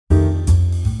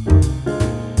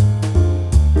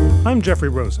I'm Jeffrey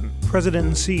Rosen, President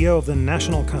and CEO of the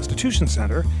National Constitution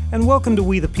Center, and welcome to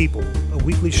We the People, a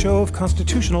weekly show of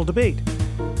constitutional debate.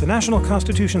 The National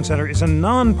Constitution Center is a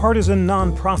nonpartisan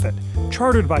nonprofit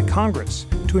chartered by Congress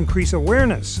to increase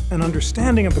awareness and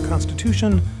understanding of the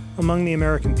Constitution among the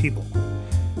American people.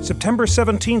 September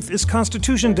 17th is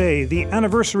Constitution Day, the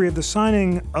anniversary of the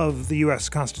signing of the U.S.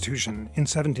 Constitution in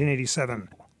 1787.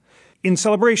 In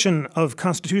celebration of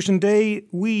Constitution Day,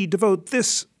 we devote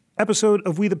this episode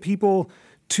of We the People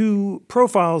to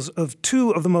profiles of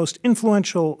two of the most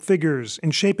influential figures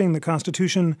in shaping the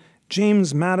Constitution,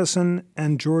 James Madison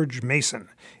and George Mason.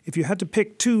 If you had to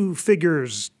pick two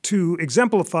figures to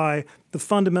exemplify the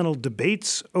fundamental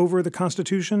debates over the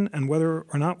Constitution and whether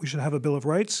or not we should have a Bill of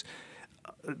Rights,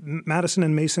 Madison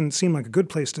and Mason seem like a good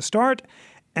place to start,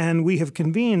 and we have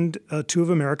convened two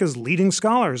of America's leading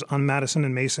scholars on Madison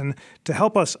and Mason to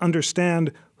help us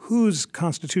understand whose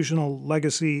constitutional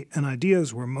legacy and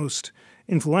ideas were most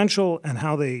influential and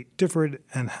how they differed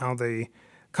and how they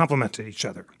complemented each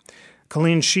other.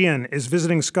 Colleen Sheehan is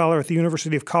visiting scholar at the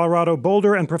University of Colorado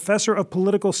Boulder and professor of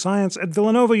political science at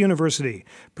Villanova University.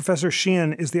 Professor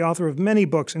Sheehan is the author of many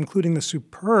books, including the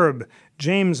superb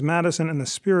James Madison and the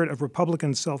Spirit of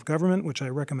Republican Self-Government, which I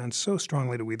recommend so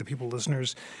strongly to We the People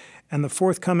listeners, and the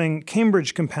forthcoming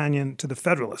Cambridge Companion to the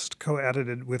Federalist,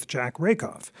 co-edited with Jack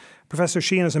Rakoff. Professor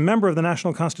Sheehan is a member of the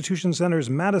National Constitution Center's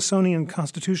Madisonian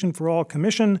Constitution for All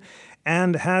Commission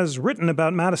and has written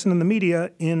about Madison in the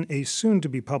media in a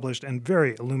soon-to-be-published and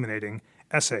very illuminating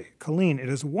essay. Colleen, it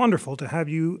is wonderful to have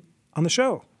you on the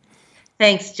show.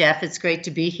 Thanks, Jeff. It's great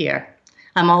to be here.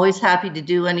 I'm always happy to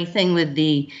do anything with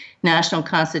the National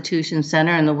Constitution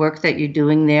Center and the work that you're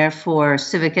doing there for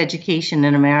civic education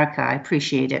in America. I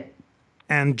appreciate it.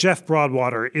 And Jeff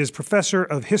Broadwater is professor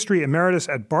of history emeritus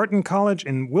at Barton College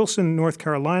in Wilson, North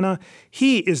Carolina.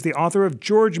 He is the author of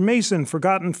George Mason,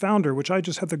 Forgotten Founder, which I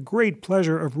just had the great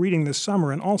pleasure of reading this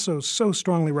summer and also so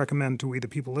strongly recommend to We the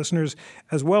People listeners,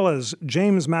 as well as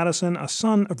James Madison, a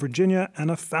son of Virginia and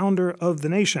a founder of the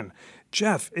nation.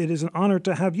 Jeff, it is an honor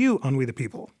to have you on We the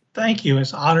People. Thank you.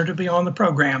 It's an honor to be on the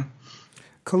program.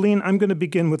 Colleen, I'm going to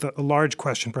begin with a large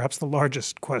question, perhaps the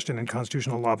largest question in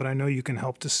constitutional law, but I know you can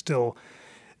help distill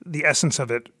the essence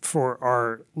of it for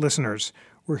our listeners.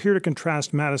 We're here to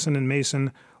contrast Madison and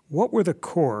Mason. What were the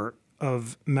core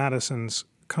of Madison's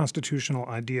constitutional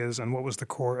ideas, and what was the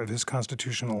core of his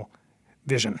constitutional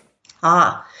vision?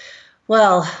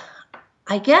 Well,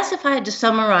 I guess if I had to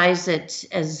summarize it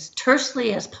as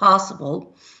tersely as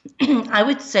possible, I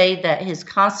would say that his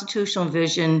constitutional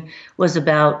vision was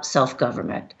about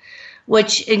self-government,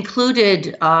 which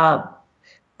included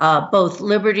both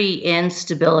liberty and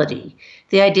stability.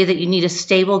 The idea that you need a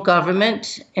stable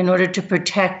government in order to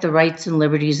protect the rights and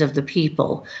liberties of the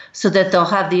people so that they'll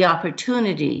have the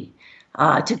opportunity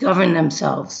to govern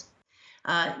themselves.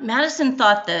 Madison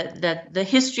thought that the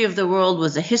history of the world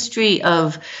was a history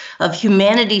of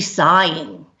humanity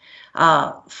sighing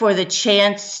for the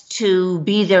chance to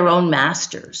be their own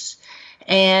masters.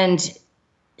 And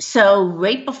so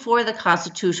right before the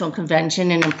Constitutional Convention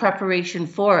and in preparation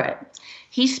for it,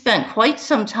 he spent quite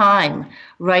some time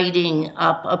writing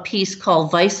up a piece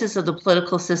called Vices of the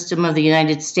Political System of the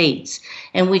United States,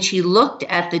 in which he looked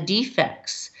at the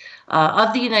defects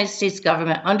of the United States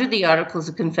government under the Articles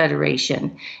of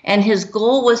Confederation. And his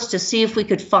goal was to see if we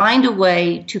could find a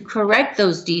way to correct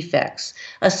those defects,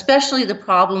 especially the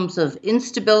problems of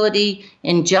instability,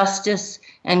 injustice,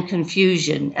 and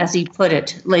confusion, as he put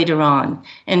it later on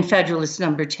in Federalist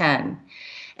Number 10.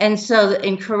 And so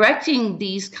in correcting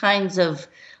these kinds of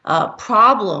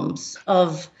problems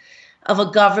of a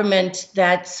government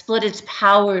that split its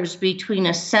powers between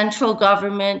a central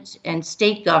government and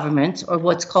state governments, or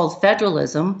what's called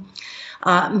federalism,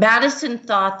 Madison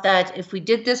thought that if we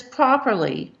did this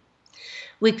properly,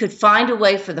 we could find a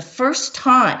way for the first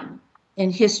time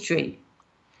in history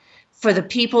for the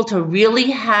people to really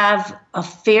have a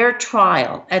fair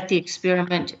trial at the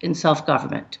experiment in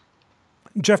self-government.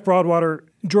 Jeff Broadwater,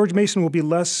 George Mason will be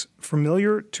less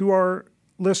familiar to our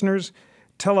listeners.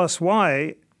 Tell us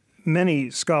why many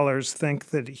scholars think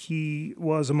that he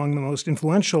was among the most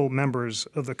influential members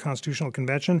of the Constitutional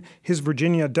Convention. His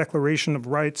Virginia Declaration of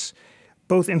Rights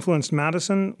both influenced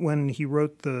Madison when he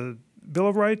wrote the Bill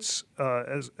of Rights,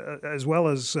 as well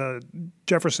as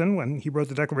Jefferson when he wrote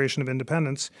the Declaration of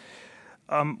Independence.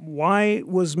 Why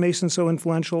was Mason so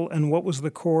influential, and what was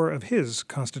the core of his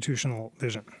constitutional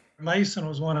vision? Mason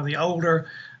was one of the older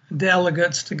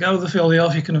delegates to go to the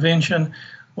Philadelphia Convention,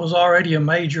 was already a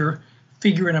major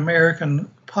figure in American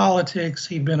politics.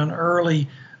 He'd been an early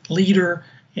leader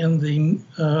in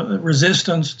the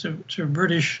resistance to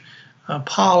British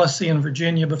policy in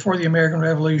Virginia before the American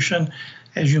Revolution.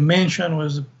 As you mentioned,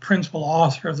 was the principal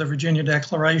author of the Virginia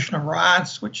Declaration of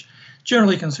Rights, which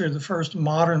generally considered the first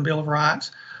modern Bill of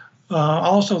Rights.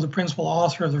 Also the principal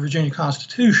author of the Virginia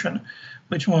Constitution,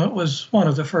 which was one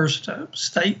of the first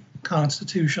state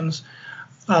constitutions.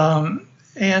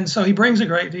 And so he brings a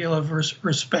great deal of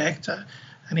respect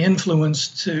and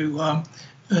influence to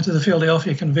the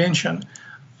Philadelphia Convention.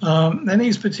 And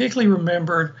he's particularly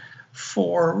remembered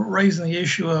for raising the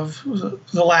issue of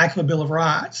the lack of a Bill of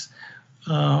Rights.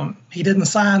 He didn't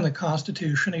sign the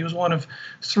Constitution. He was one of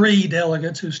 3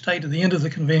 delegates who stayed to the end of the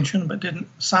convention but didn't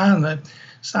sign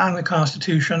the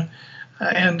Constitution.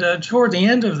 And toward the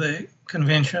end of the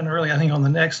convention, really I think on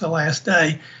the last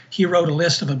day, he wrote a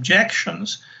list of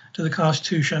objections to the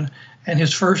Constitution. And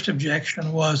his first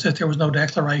objection was that there was no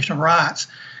Declaration of Rights.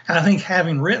 And I think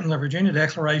having written the Virginia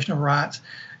Declaration of Rights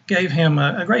gave him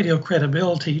a great deal of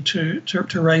credibility to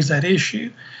raise that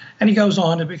issue. And he goes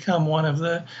on to become one of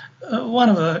the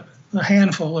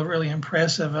handful of really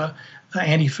impressive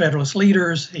anti-federalist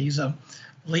leaders. He's a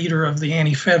leader of the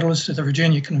Anti-Federalists at the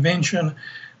Virginia Convention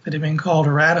that had been called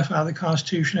to ratify the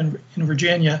Constitution in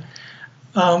Virginia.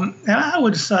 And I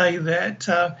would say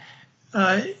that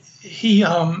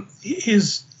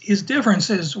his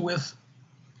differences with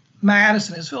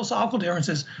Madison, his philosophical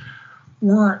differences,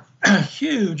 weren't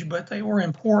huge, but they were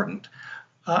important.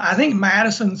 I think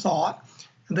Madison thought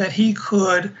that he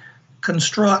could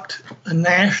construct a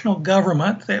national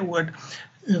government that would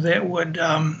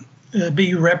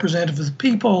be representative of the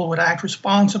people, would act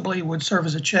responsibly, would serve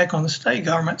as a check on the state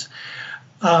governments.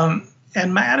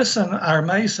 And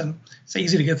Mason, it's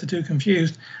easy to get the two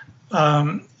confused.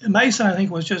 Mason, I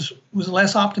think, was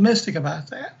less optimistic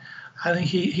about that. I think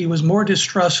he was more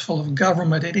distrustful of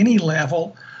government at any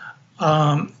level.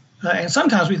 And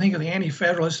sometimes we think of the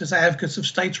Anti-Federalists as advocates of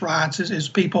states' rights, as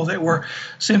people that were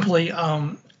simply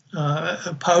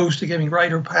opposed to giving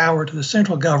greater power to the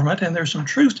central government, and there's some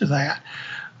truth to that.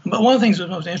 But one of the things that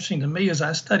was most interesting to me as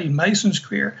I studied Mason's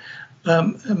career,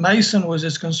 Mason was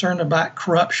as concerned about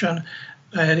corruption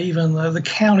at even the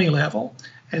county level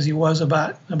as he was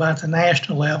about the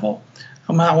national level.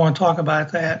 I might want to talk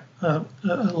about that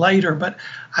later, but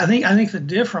I think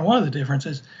one of the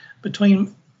differences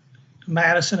between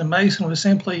Madison and Mason was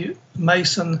simply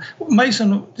Mason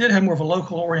did have more of a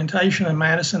local orientation than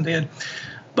Madison did,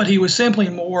 but he was simply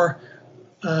more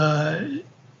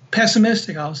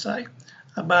pessimistic, I'll say,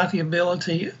 about the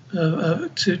ability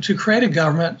to create a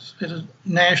government at a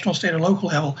national, state, or local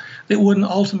level that wouldn't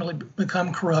ultimately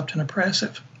become corrupt and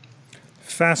oppressive.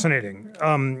 Fascinating.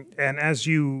 And as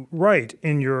you write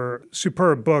in your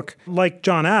superb book, like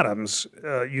John Adams,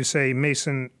 you say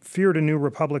Mason feared a new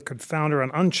republic could founder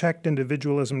on unchecked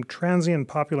individualism, transient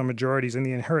popular majorities, and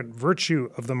the inherent virtue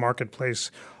of the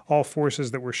marketplace, all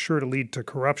forces that were sure to lead to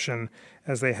corruption,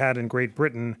 as they had in Great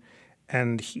Britain.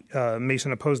 And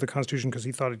Mason opposed the Constitution because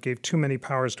he thought it gave too many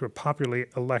powers to a popularly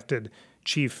elected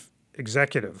chief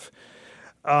executive.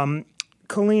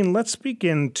 Colleen, let's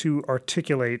begin to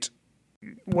articulate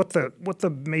what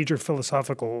the major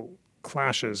philosophical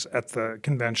clashes at the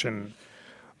convention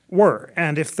were.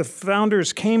 And if the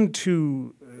founders came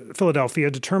to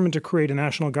Philadelphia determined to create a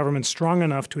national government strong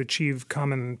enough to achieve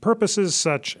common purposes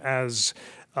such as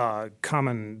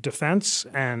common defense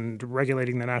and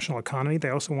regulating the national economy, they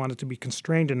also wanted to be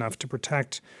constrained enough to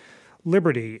protect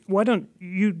liberty. Why don't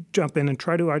you jump in and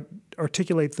try to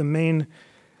articulate the main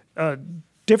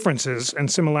differences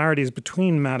and similarities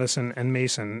between Madison and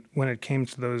Mason when it came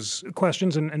to those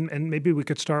questions, and maybe we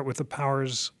could start with the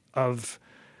powers of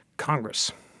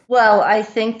Congress. Well, I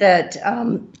think that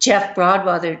Jeff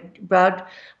Broadwater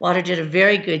did a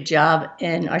very good job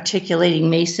in articulating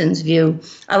Mason's view.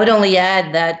 I would only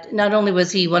add that not only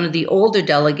was he one of the older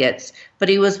delegates, but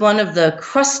he was one of the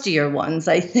crustier ones,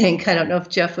 I think. I don't know if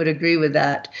Jeff would agree with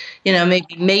that. You know,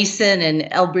 maybe Mason and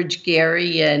Elbridge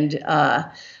Gerry and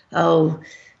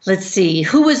let's see,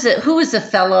 who was the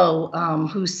fellow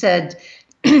who said,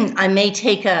 I may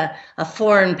take a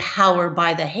foreign power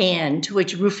by the hand, to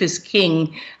which Rufus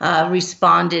King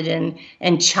responded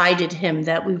and chided him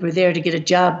that we were there to get a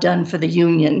job done for the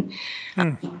Union.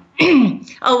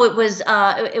 It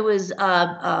was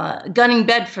Gunning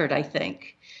Bedford, I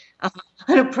think.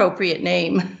 An appropriate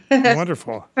name.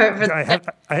 Wonderful. I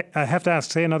have to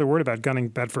say another word about Gunning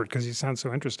Bedford because he sounds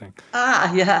so interesting.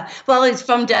 Yeah. Well, he's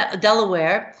from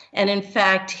Delaware. And in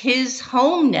fact, his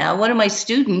home now, one of my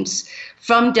students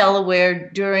from Delaware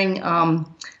during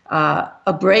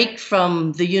a break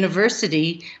from the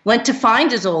university went to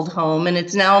find his old home, and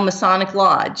it's now a Masonic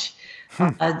lodge.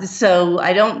 So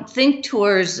I don't think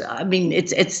tours. I mean,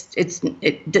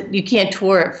 you can't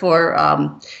tour it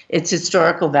for its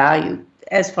historical value,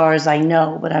 as far as I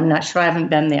know. But I'm not sure. I haven't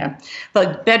been there.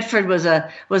 But Bedford was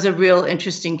a real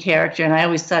interesting character, and I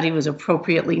always thought he was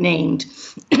appropriately named.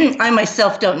 I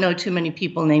myself don't know too many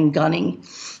people named Gunning.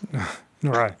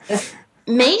 Right.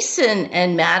 Mason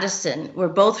and Madison were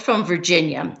both from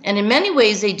Virginia, and in many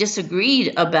ways they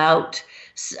disagreed about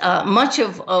much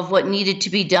of what needed to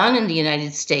be done in the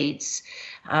United States.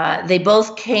 They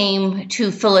both came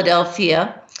to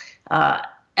Philadelphia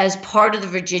as part of the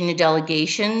Virginia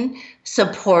delegation,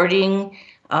 supporting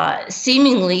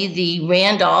seemingly the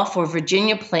Randolph or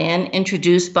Virginia Plan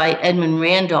introduced by Edmund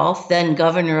Randolph, then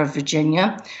governor of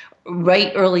Virginia,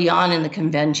 right early on in the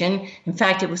convention. In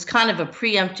fact, it was kind of a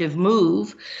preemptive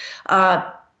move.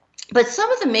 But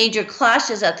some of the major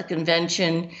clashes at the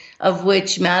convention, of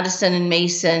which Madison and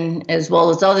Mason, as well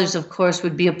as others, of course,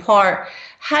 would be a part,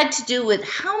 had to do with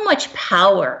how much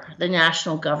power the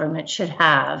national government should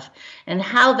have and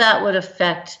how that would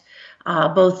affect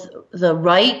both the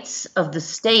rights of the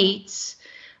states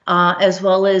as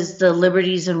well as the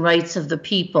liberties and rights of the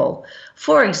people.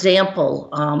 For example,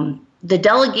 the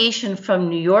delegation from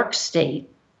New York State,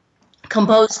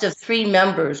 composed of 3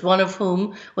 members, one of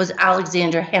whom was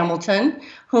Alexander Hamilton,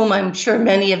 whom I'm sure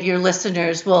many of your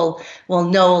listeners will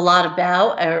know a lot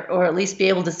about, or at least be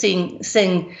able to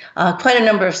sing quite a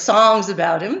number of songs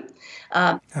about him.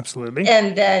 Absolutely.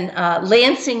 And then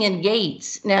Lansing and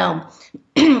Gates. Now,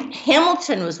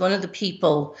 Hamilton was one of the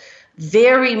people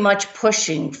very much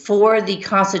pushing for the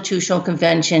Constitutional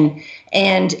Convention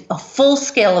and a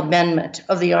full-scale amendment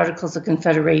of the Articles of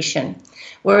Confederation,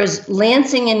 whereas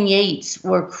Lansing and Yates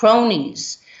were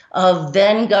cronies of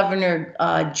then-Governor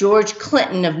George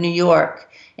Clinton of New York.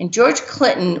 And George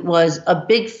Clinton was a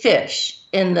big fish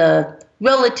in the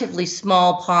relatively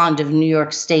small pond of New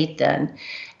York State then,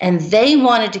 and they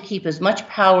wanted to keep as much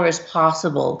power as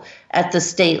possible at the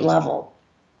state level.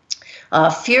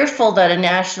 Fearful that a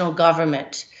national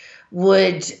government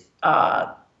would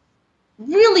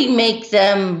really make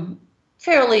them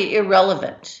fairly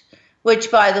irrelevant,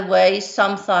 which, by the way,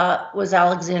 some thought was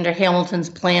Alexander Hamilton's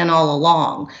plan all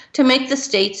along, to make the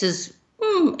states as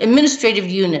administrative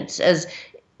units, as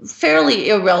fairly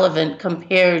irrelevant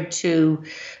compared to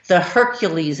the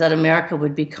Hercules that America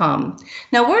would become.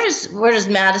 Now, where does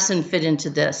Madison fit into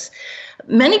this?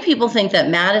 Many people think that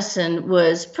Madison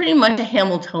was pretty much a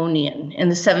Hamiltonian in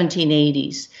the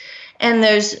 1780s. And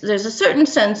there's a certain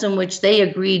sense in which they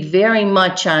agreed very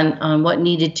much on what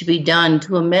needed to be done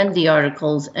to amend the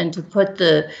Articles and to put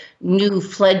the new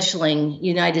fledgling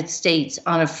United States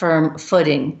on a firm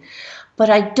footing. But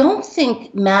I don't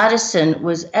think Madison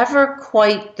was ever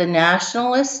quite the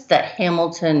nationalist that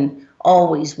Hamilton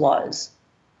always was.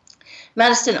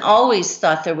 Madison always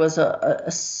thought there was a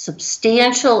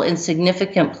substantial and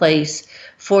significant place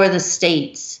for the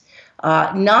states,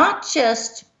 not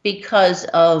just because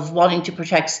of wanting to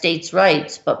protect states'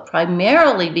 rights, but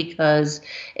primarily because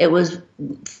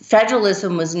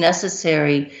federalism was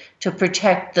necessary to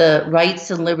protect the rights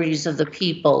and liberties of the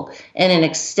people in an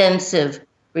extensive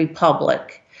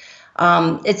republic.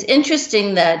 It's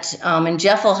interesting that, and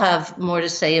Jeff will have more to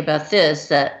say about this,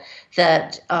 that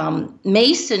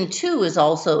Mason, too,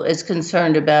 is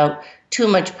concerned about too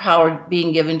much power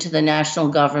being given to the national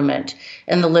government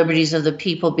and the liberties of the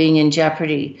people being in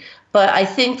jeopardy. But I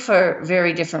think for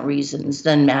very different reasons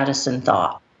than Madison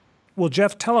thought. Well,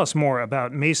 Jeff, tell us more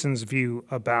about Mason's view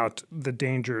about the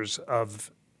dangers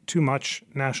of too much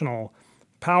national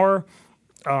power.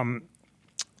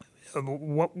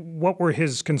 What were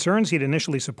his concerns? He'd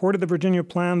initially supported the Virginia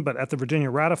Plan, but at the Virginia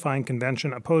Ratifying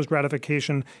Convention opposed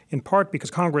ratification in part because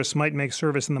Congress might make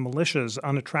service in the militias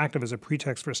unattractive as a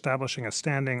pretext for establishing a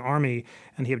standing army,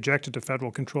 and he objected to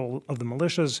federal control of the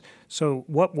militias. So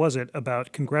what was it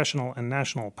about congressional and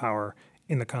national power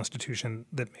in the Constitution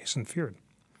that Mason feared?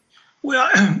 Well,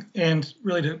 and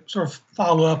really to sort of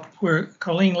follow up where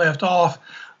Colleen left off,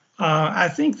 I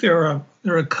think there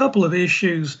are a couple of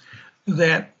issues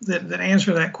that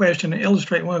answer that question and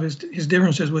illustrate one of his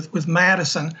differences with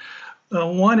Madison.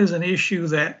 One is an issue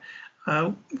that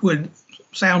would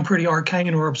sound pretty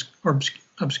arcane or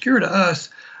obscure to us.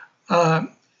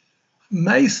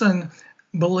 Mason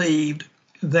believed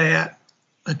that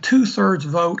a 2/3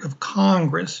 vote of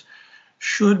Congress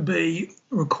should be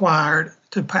required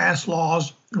to pass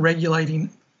laws regulating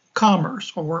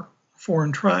commerce or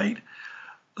foreign trade.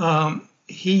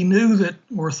 He knew that,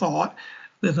 or thought,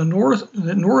 that the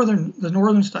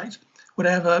northern states would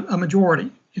have a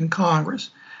majority in Congress,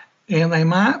 and they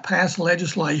might pass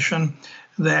legislation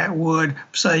that would,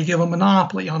 say, give a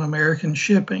monopoly on American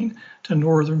shipping to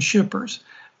northern shippers.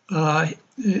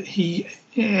 He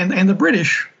and the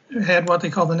British had what they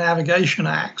call the Navigation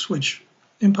Acts, which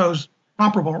imposed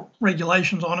comparable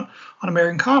regulations on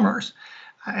American commerce.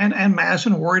 And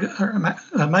Madison worried,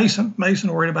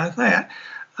 Mason worried about that.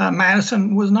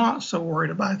 Madison was not so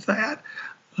worried about that.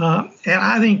 And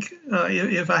I think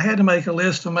if I had to make a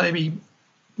list of maybe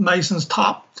Mason's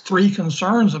top three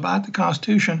concerns about the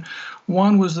Constitution,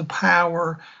 one was the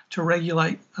power to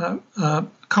regulate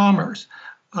commerce.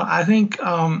 I think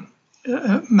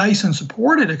Mason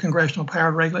supported a congressional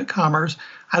power to regulate commerce.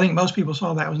 I think most people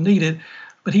saw that was needed,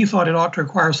 but he thought it ought to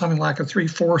require something like a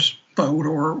 3/4 vote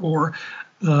or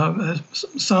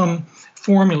some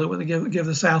formula would give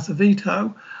the South a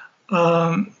veto.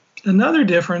 Another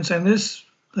difference, and this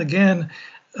again,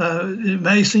 it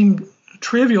may seem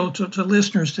trivial to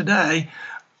listeners today.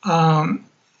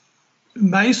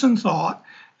 Mason thought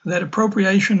that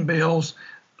appropriation bills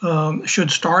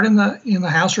should start in the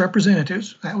House of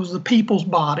Representatives. That was the people's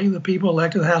body. The people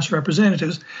elected the House of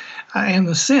Representatives, and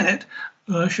the Senate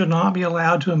should not be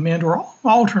allowed to amend or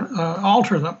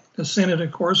alter them. The Senate,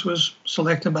 of course, was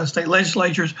selected by state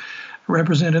legislatures,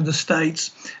 represented the states.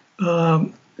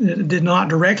 It did not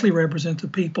directly represent the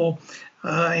people,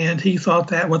 and he thought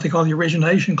that what they call the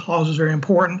origination clause was very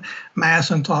important.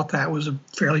 Madison thought that was a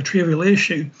fairly trivial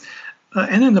issue.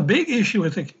 And then the big issue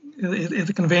at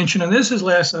the convention, and this is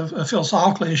less of a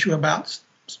philosophical issue about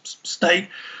state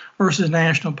versus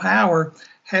national power,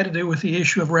 had to do with the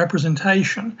issue of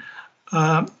representation.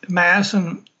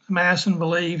 Madison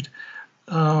believed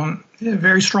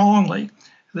very strongly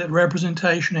that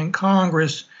representation in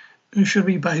Congress should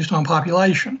be based on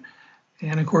population.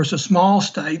 And of course, the small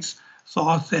states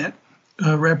thought that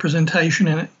representation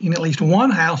in at least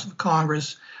one house of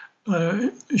Congress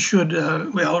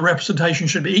representation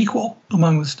should be equal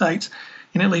among the states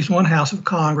in at least one house of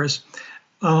Congress.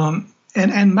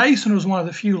 And Mason was one of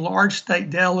the few large state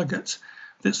delegates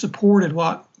that supported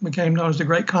what became known as the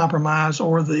Great Compromise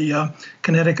or the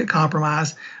Connecticut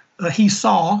Compromise. He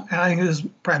saw, and I think this is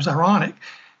perhaps ironic,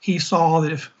 he saw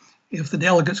that if the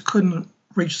delegates couldn't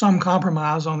reach some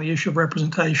compromise on the issue of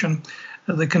representation,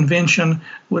 the convention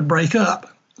would break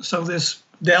up. So this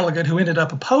delegate who ended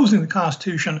up opposing the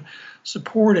Constitution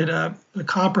supported a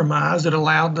compromise that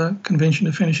allowed the convention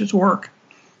to finish its work.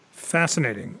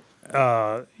 Fascinating.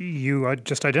 You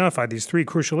just identified these three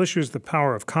crucial issues: the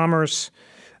power of commerce,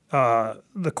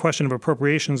 the question of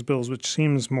appropriations bills, which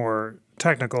seems more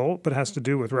technical but has to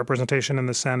do with representation in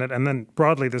the Senate, and then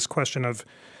broadly this question of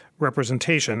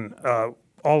representation,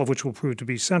 all of which will prove to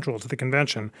be central to the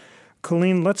convention.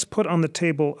 Colleen, let's put on the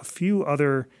table a few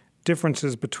other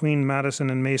differences between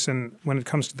Madison and Mason when it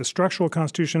comes to the structural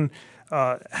Constitution.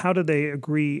 How did they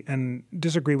agree and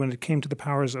disagree when it came to the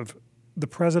powers of the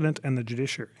president and the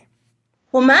judiciary?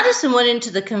 Well, Madison went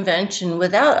into the convention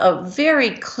without a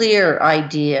very clear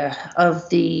idea of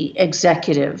the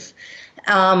executive,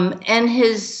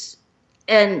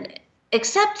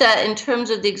 except that in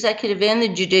terms of the executive and the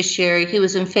judiciary, he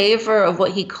was in favor of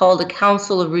what he called a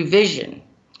council of revision,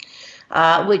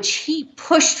 which he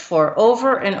pushed for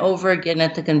over and over again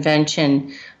at the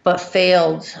convention, but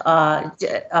failed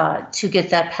to get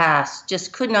that passed,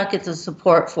 just could not get the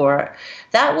support for it.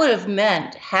 That would have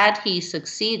meant, had he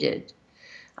succeeded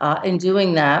in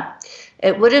doing that,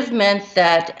 it would have meant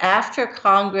that after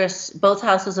Congress, both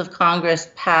houses of Congress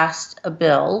passed a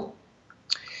bill,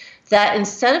 that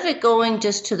instead of it going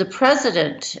just to the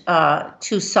president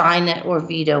to sign it or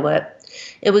veto it,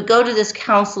 it would go to this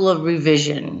council of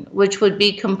revision, which would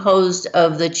be composed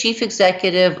of the chief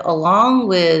executive along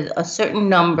with a certain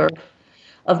number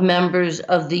of members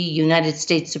of the United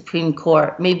States Supreme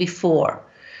Court, maybe 4,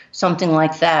 something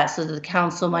like that, so that the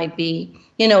council might be,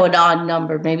 an odd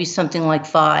number, maybe something like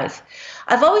 5.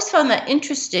 I've always found that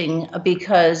interesting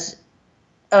because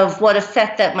of what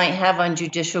effect that might have on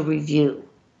judicial review,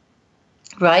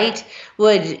 right?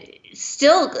 Would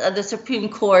still, the Supreme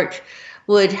Court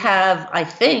would have, I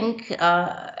think,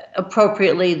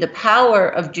 appropriately the power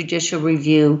of judicial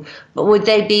review, but would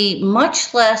they be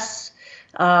much less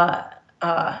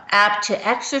apt to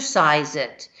exercise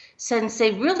it since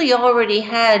they really already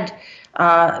had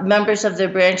members of their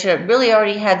branch that really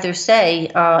already had their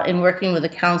say in working with the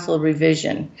council of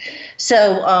revision.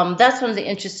 So that's one of the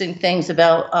interesting things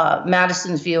about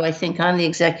Madison's view, I think, on the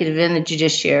executive and the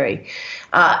judiciary.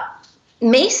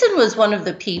 Mason was one of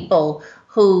the people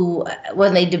who,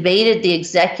 when they debated the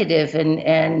executive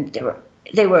and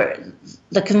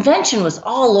the convention was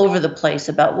all over the place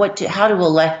about how to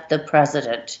elect the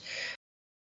president.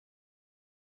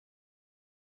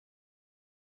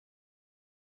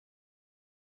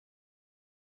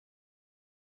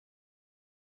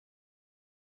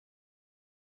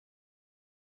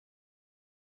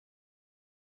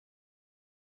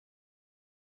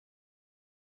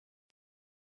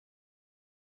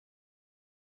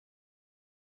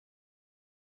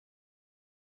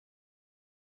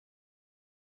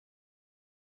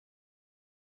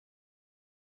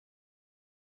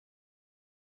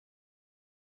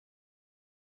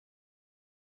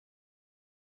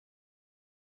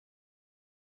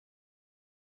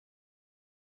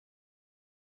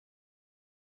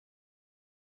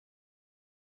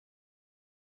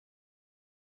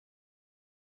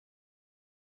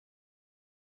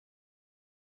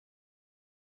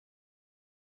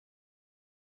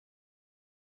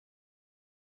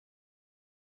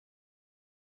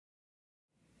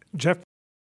 Jeff?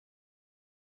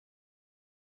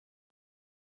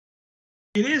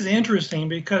 It is interesting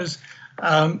because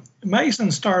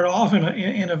Mason started off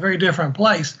in a very different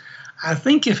place. I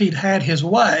think if he'd had his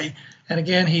way, and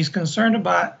again, he's concerned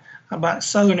about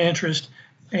Southern interest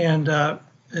and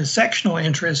sectional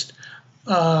interest,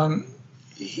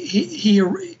 he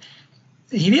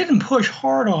didn't push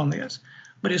hard on this,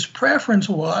 but his preference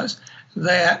was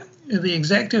that the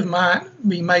executive might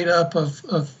be made up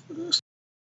of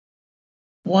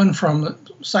one from the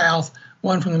South,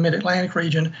 one from the Mid-Atlantic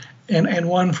region, and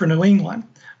one for New England.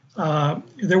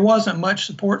 There wasn't much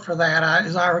support for that.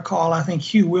 As I recall, I think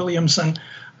Hugh Williamson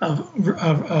of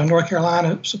North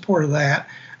Carolina supported that,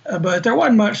 but there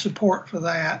wasn't much support for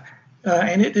that,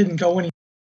 and it didn't go any.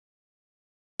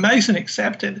 Mason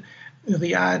accepted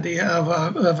the idea of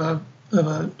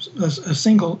a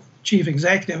single chief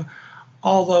executive,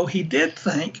 although he did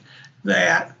think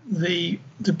that the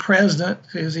president,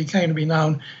 as he came to be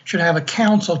known, should have a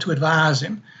council to advise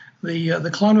him. The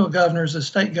colonial governors, the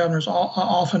state governors,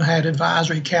 often had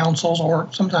advisory councils or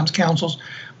sometimes councils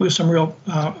with some real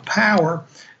power,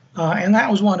 and that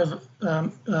was one of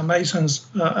Mason's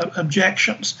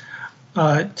objections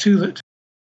to the.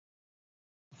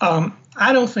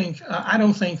 I don't think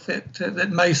that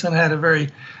Mason had a very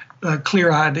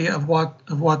clear idea of what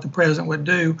the president would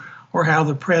do or how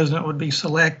the president would be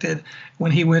selected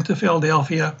when he went to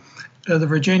Philadelphia. The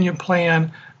Virginia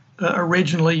plan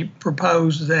originally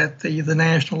proposed that the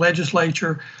national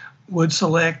legislature would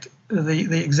select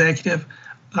the executive.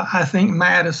 I think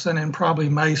Madison and probably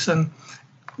Mason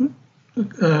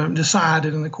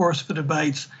decided in the course of the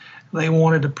debates they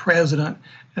wanted a president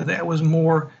that was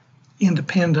more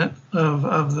independent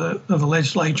of the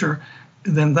legislature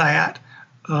than that,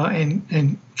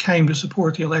 and came to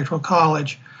support the Electoral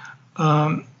College.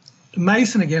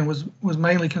 Mason again was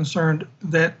mainly concerned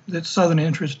that Southern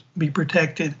interest be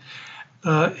protected.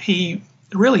 He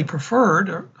really preferred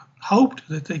or hoped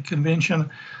that the convention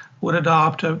would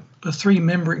adopt a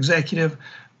 3-member executive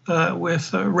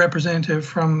with a representative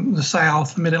from the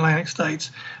South, the Mid-Atlantic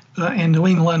states, and New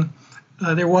England.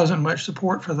 There wasn't much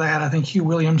support for that. I think Hugh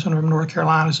Williamson from North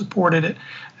Carolina supported it.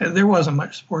 There wasn't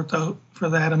much support, though, for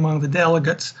that among the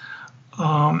delegates.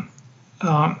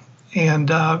 And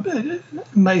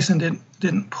Mason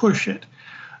didn't push it.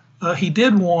 He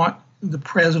did want the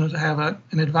president to have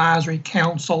an advisory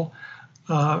council.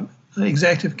 The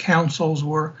executive councils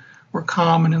were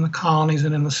common in the colonies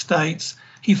and in the states.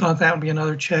 He thought that would be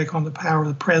another check on the power of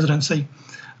the presidency.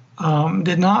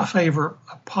 Did not favor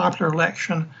a popular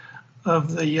election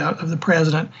of the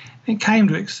president, and came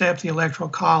to accept the Electoral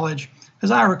College.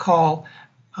 As I recall,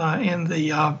 during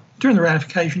the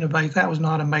ratification debate, that was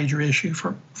not a major issue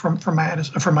for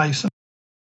Mason.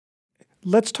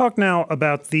 Let's talk now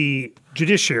about the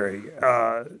judiciary.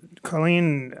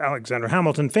 Colleen Alexander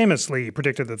Hamilton famously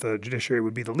predicted that the judiciary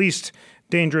would be the least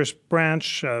dangerous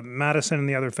branch. Madison and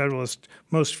the other Federalists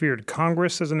most feared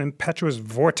Congress as an impetuous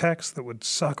vortex that would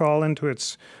suck all into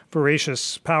its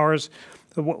voracious powers.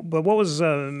 But what was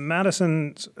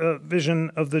Madison's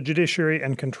vision of the judiciary,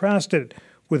 and contrasted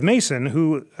with Mason,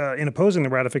 who, in opposing the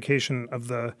ratification of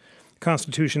the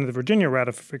Constitution of the Virginia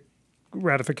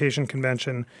Ratification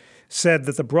Convention, said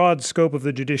that the broad scope of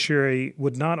the judiciary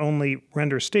would not only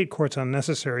render state courts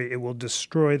unnecessary, it will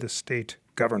destroy the state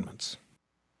governments.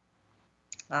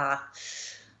 Well,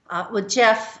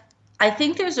 Jeff, I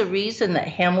think there's a reason that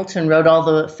Hamilton wrote all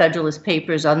the Federalist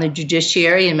Papers on the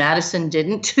judiciary and Madison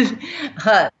didn't.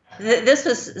 This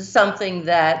was something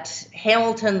that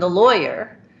Hamilton, the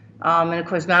lawyer, and of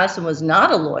course Madison was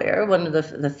not a lawyer, one of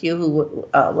the few who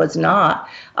was not,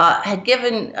 had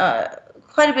given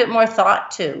quite a bit more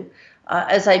thought to.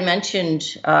 As I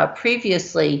mentioned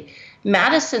previously,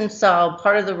 Madison saw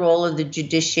part of the role of the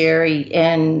judiciary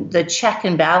in the check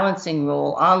and balancing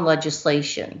role on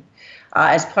legislation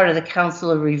as part of the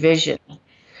Council of Revision.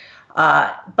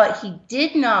 But he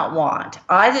did not want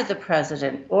either the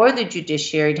president or the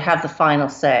judiciary to have the final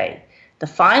say. The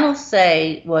final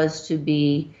say was to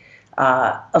be,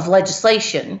 of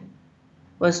legislation,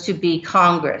 was to be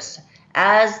Congress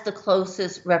as the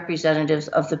closest representatives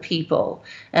of the people.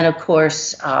 And of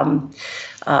course,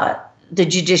 the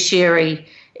judiciary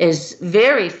is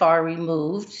very far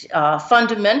removed,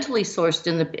 fundamentally sourced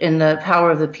in the power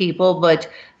of the people, but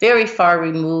very far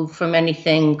removed from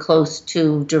anything close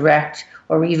to direct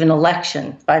or even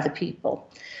election by the people.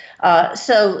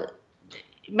 So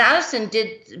Madison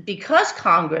did, because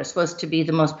Congress was to be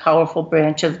the most powerful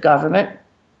branch of government,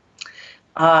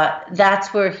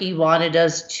 that's where he wanted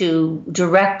us to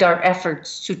direct our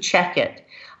efforts to check it.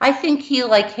 I think he,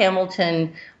 like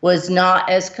Hamilton, was not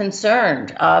as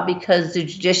concerned because the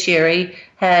judiciary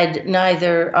had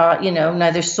neither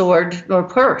sword nor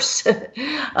purse,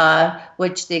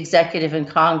 which the executive and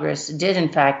Congress did in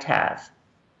fact have.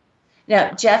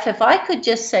 Now, Jeff, if I could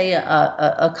just say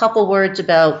a couple words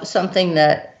about something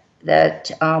that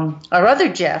our other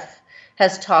Jeff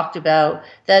has talked about,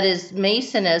 that is,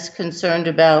 Mason is concerned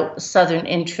about Southern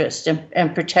interest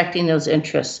and protecting those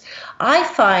interests. I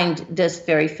find this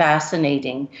very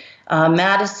fascinating.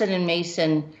 Madison and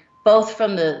Mason, both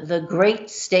from the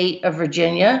great state of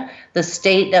Virginia, the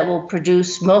state that will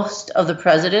produce most of the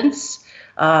presidents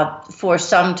for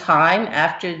some time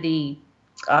after the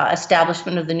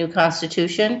establishment of the new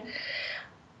Constitution.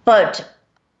 But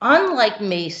unlike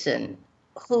Mason,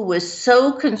 who was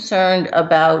so concerned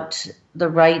about the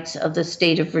rights of the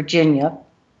state of Virginia,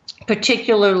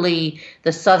 particularly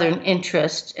the Southern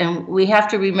interest. And we have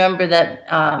to remember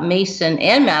that Mason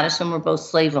and Madison were both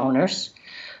slave owners,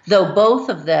 though both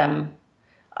of them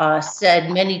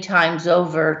said many times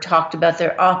over, talked about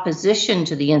their opposition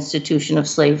to the institution of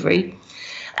slavery.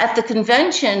 At the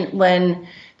convention, when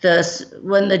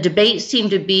the debate seemed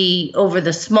to be over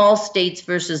the small states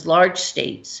versus large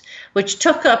states, which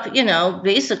took up,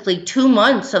 basically 2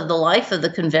 months of the life of the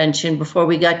convention before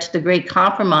we got to the Great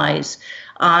Compromise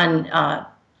on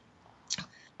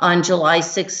July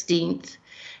 16th.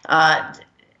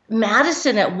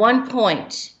 Madison at one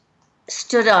point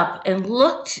stood up and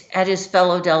looked at his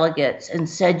fellow delegates and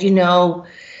said,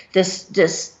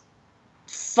 this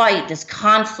fight, this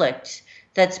conflict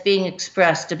that's being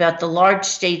expressed about the large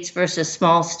states versus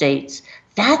small states,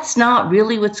 that's not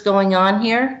really what's going on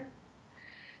here.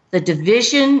 The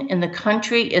division in the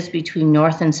country is between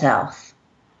North and South.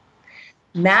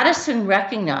 Madison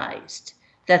recognized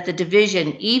that the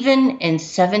division, even in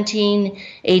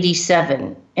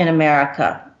 1787 in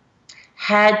America,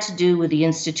 had to do with the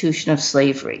institution of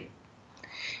slavery.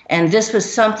 And this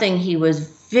was something he was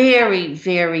very,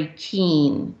 very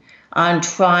keen on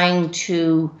trying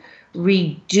to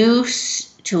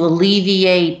reduce, to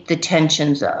alleviate the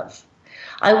tensions of.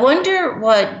 I wonder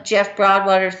what Jeff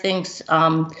Broadwater thinks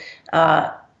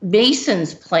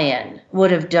Mason's plan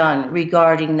would have done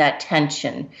regarding that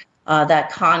tension,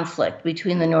 that conflict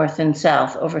between the North and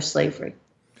South over slavery.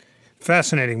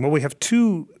 Fascinating. Well, we have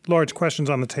two large questions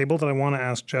on the table that I want to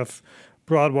ask Jeff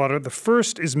Broadwater. The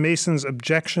first is Mason's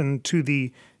objection to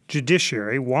the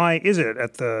judiciary. Why is it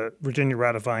at the Virginia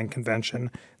Ratifying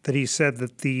Convention that he said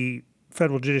that the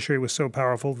federal judiciary was so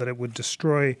powerful that it would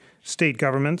destroy state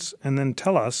governments? And then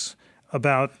tell us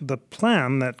about the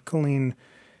plan that Colleen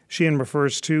Sheehan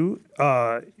refers to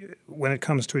when it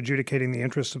comes to adjudicating the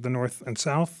interests of the North and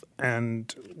South,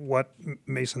 and what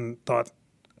Mason thought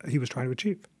he was trying to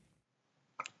achieve.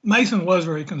 Mason was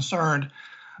very concerned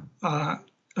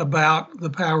about the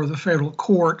power of the federal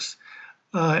courts.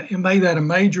 He made that a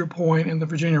major point in the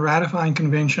Virginia Ratifying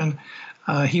Convention.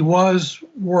 He was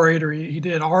worried, or he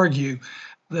did argue,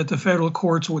 that the federal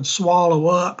courts would swallow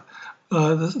up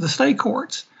the state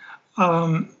courts.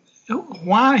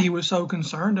 Why he was so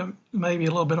concerned, maybe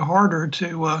a little bit harder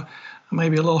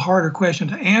maybe a little harder question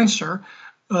to answer.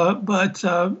 But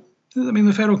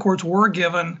the federal courts were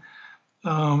given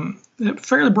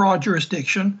fairly broad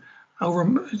jurisdiction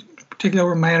particularly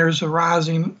over matters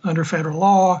arising under federal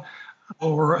law,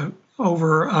 or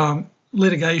over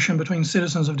litigation between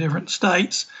citizens of different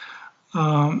states,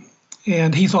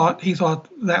 and he thought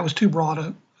that was too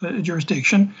broad a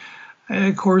jurisdiction. And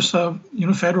of course,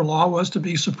 federal law was to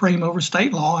be supreme over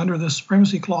state law under the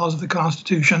Supremacy Clause of the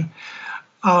Constitution.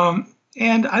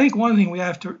 And I think one thing we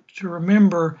have to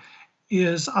remember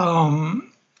is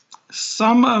some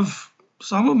of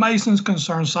Mason's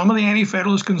concerns, some of the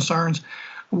anti-federalist concerns,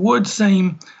 would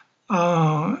seem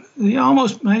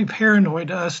almost maybe paranoid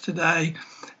to us today.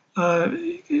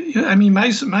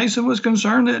 Mason was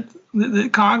concerned that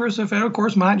Congress and federal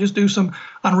courts might just do some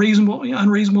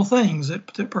unreasonable things,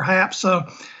 that perhaps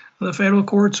the federal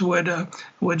courts would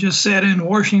just sit in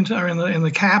Washington, or in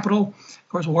the Capitol. Of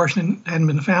course, Washington hadn't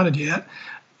been founded yet,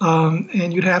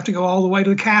 and you'd have to go all the way to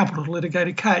the Capitol to litigate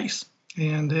a case,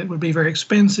 and it would be very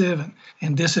expensive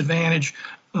and disadvantage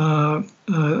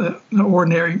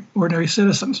ordinary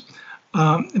citizens.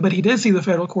 But he did see the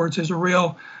federal courts as a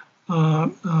real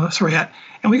threat.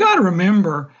 And we got to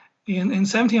remember, in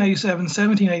 1787,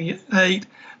 1788,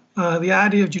 the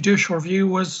idea of judicial review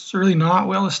was really not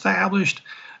well established.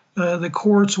 The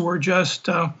courts were just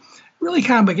really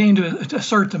kind of beginning to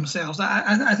assert themselves.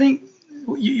 I think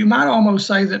you might almost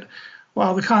say that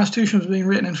while the Constitution was being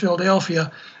written in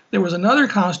Philadelphia, there was another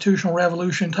constitutional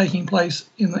revolution taking place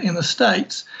in the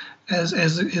states as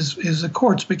the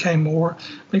courts became more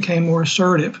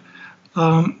assertive.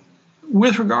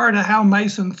 With regard to how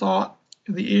Mason thought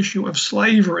the issue of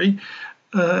slavery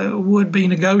would be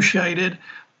negotiated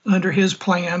under his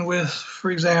plan with, for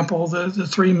example, the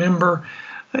three-member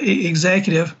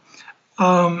executive,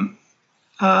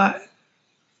 I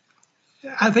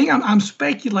think I'm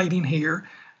speculating here.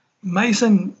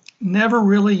 Mason never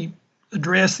really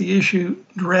addressed the issue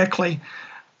directly,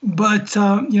 but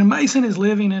Mason is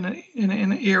living in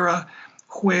an era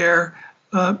where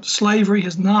slavery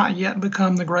has not yet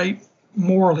become the great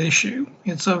moral issue.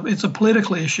 It's a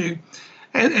political issue,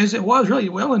 as it was really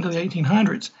well into the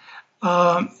 1800s.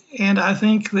 And I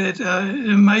think that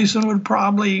Mason would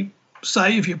probably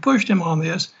say, if you pushed him on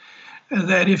this,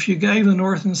 that if you gave the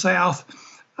North and South,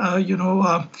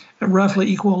 roughly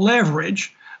equal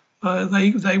leverage,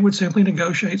 they would simply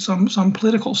negotiate some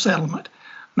political settlement.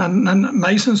 Now,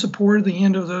 Mason supported the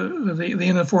end of the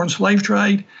end of foreign slave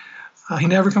trade. He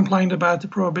never complained about the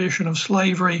prohibition of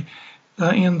slavery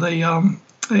in the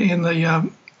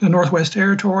Northwest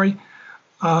Territory.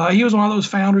 He was one of those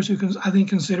founders who I think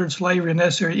considered slavery a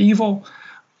necessary evil,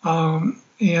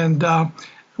 and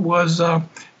was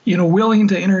willing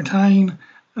to entertain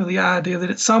the idea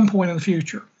that at some point in the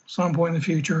future,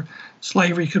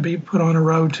 slavery could be put on a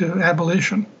road to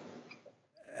abolition.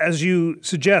 As you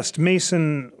suggest,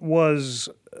 Mason was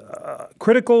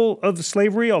critical of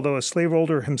slavery, although a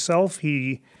slaveholder himself.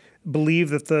 He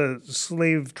believed that the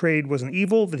slave trade was an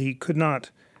evil that he could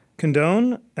not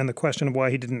condone, and the question of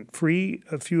why he didn't free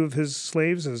a few of his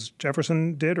slaves as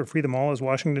Jefferson did, or free them all as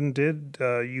Washington did,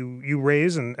 you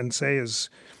raise and say is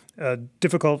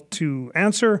difficult to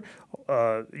answer.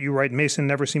 You write, Mason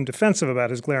never seemed defensive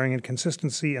about his glaring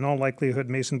inconsistency. In all likelihood,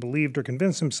 Mason believed or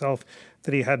convinced himself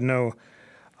that he had no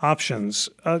options.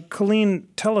 Colleen,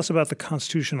 tell us about the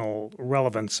constitutional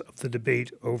relevance of the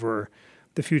debate over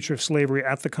the future of slavery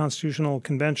at the Constitutional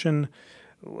Convention.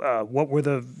 What were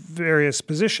the various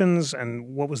positions,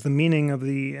 and what was the meaning of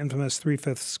the infamous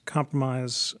Three-Fifths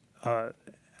Compromise,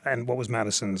 and what was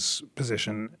Madison's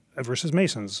position versus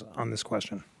Mason's on this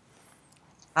question?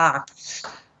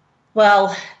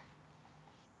 Well,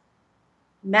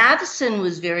 Madison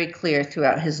was very clear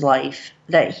throughout his life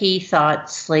that he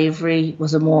thought slavery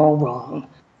was a moral wrong.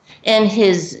 In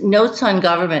his notes on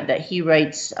government that he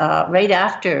writes right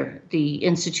after the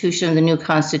institution of the new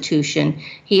Constitution,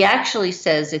 he actually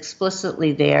says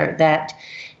explicitly there that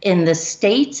in the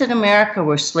states in America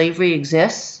where slavery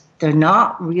exists, they're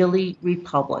not really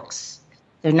republics.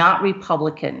 They're not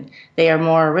Republican. They are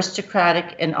more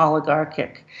aristocratic and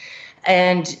oligarchic.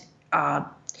 And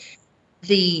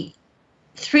the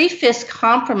Three-Fifths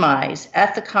Compromise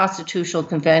at the Constitutional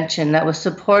Convention that was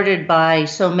supported by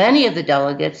so many of the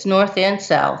delegates, North and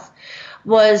South,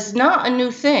 was not a new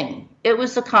thing. It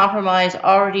was the compromise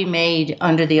already made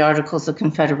under the Articles of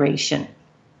Confederation.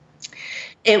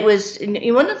 It was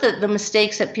one of the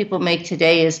mistakes that people make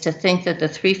today is to think that the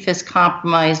Three-Fifths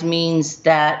Compromise means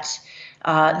that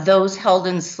those held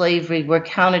in slavery were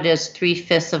counted as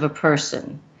 3/5 of a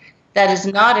person. That is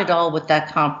not at all what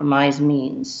that compromise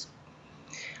means.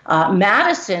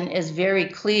 Madison is very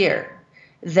clear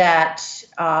that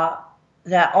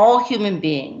all human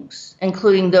beings,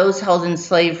 including those held in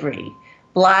slavery,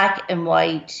 black and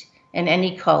white and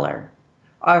any color,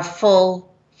 are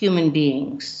full human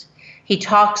beings. He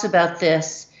talks about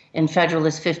this in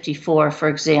Federalist 54, for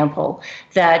example,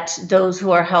 that those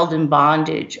who are held in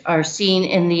bondage are seen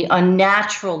in the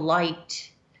unnatural light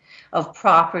of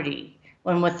property,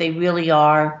 when what they really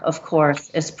are, of course,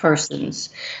 is persons.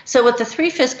 So what the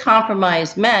Three-Fifths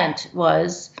Compromise meant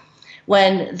was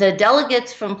when the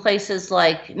delegates from places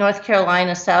like North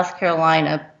Carolina, South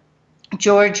Carolina,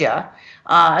 Georgia,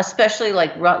 especially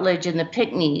like Rutledge and the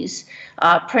Pinckneys,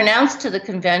 pronounced to the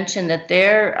convention that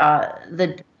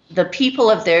the people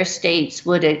of their states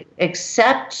would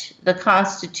accept the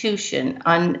Constitution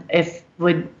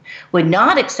would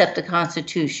not accept the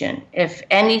Constitution if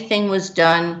anything was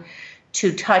done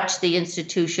to touch the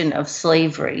institution of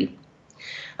slavery.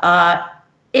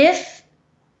 If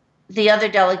the other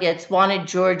delegates wanted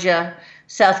Georgia,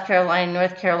 South Carolina,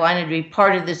 North Carolina to be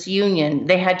part of this union,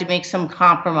 they had to make some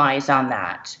compromise on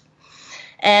that.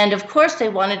 And of course, they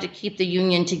wanted to keep the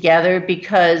union together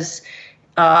because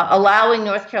allowing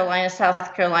North Carolina,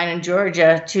 South Carolina, and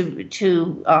Georgia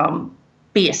to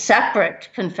be a separate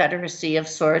confederacy of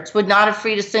sorts would not have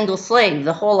freed a single slave.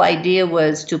 The whole idea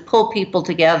was to pull people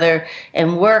together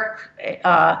and work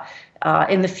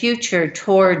in the future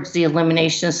towards the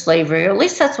elimination of slavery, or at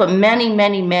least that's what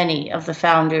many of the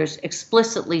founders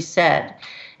explicitly said.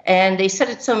 And they said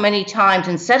it so many times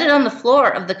and said it on the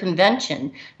floor of the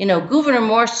convention. You know, Gouverneur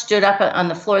Morse stood up on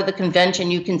the floor of the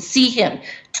convention. You can see him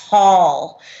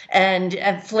tall and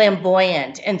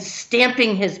flamboyant and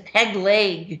stamping his peg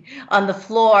leg on the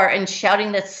floor and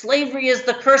shouting that slavery is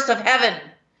the curse of heaven.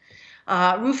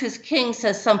 Rufus King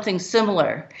says something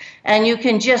similar. And you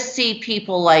can just see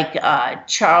people like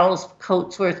Charles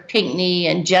Cotesworth Pinckney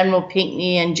and General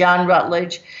Pinckney and John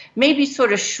Rutledge maybe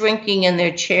sort of shrinking in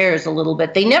their chairs a little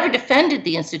bit. They never defended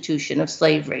the institution of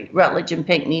slavery, Rutledge and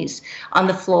Pinckney's, on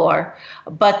the floor,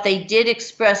 but they did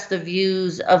express the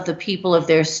views of the people of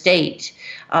their state,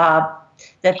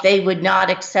 that they would not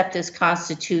accept this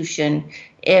Constitution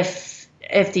if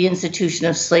the institution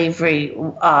of slavery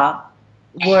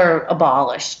were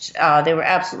abolished. They were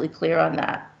absolutely clear on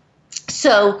that.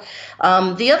 So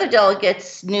the other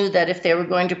delegates knew that if they were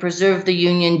going to preserve the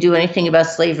Union, do anything about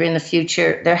slavery in the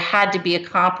future, there had to be a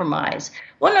compromise.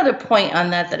 One other point on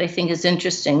that I think is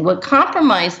interesting. What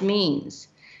compromise means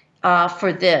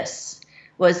for this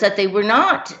was that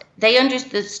they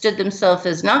understood themselves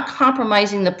as not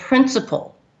compromising the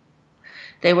principle.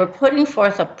 They were putting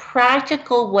forth a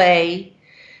practical way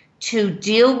to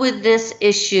deal with this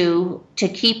issue, to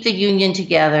keep the Union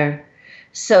together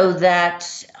so that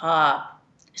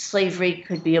slavery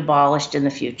could be abolished in the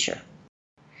future.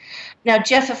 Now,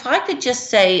 Jeff, if I could just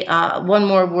say one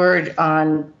more word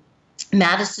on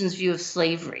Madison's view of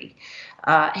slavery,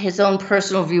 his own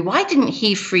personal view. Why didn't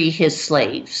he free his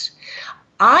slaves?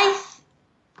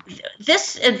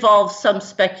 This involves some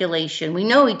speculation. We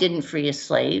know he didn't free his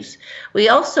slaves. We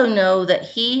also know that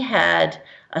he had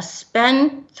a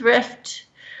spendthrift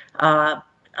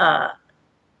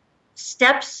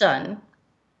stepson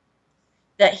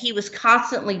that he was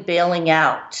constantly bailing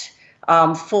out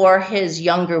for his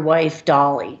younger wife,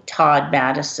 Dolly, Todd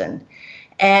Madison.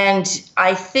 And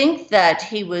I think that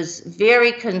he was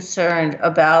very concerned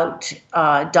about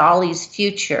Dolly's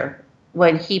future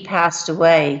when he passed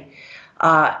away,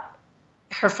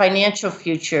 her financial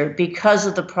future, because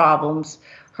of the problems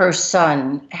her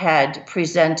son had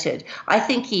presented. I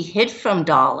think he hid from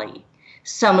Dolly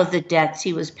some of the debts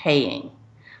he was paying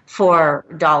for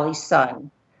Dolly's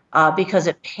son because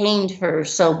it pained her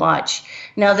so much.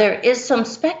 Now, there is some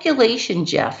speculation,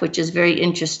 Jeff, which is very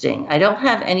interesting. I don't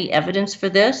have any evidence for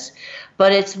this,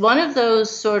 but it's one of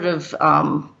those sort of,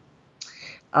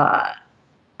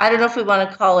 I don't know if we want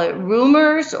to call it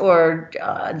rumors or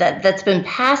that's been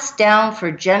passed down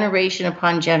for generation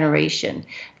upon generation.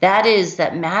 That is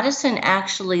that Madison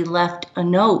actually left a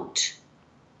note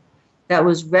that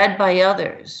was read by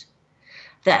others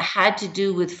that had to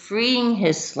do with freeing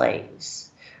his slaves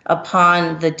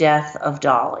upon the death of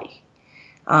Dolly.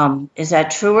 Is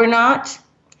that true or not?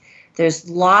 There's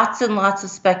lots and lots of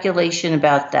speculation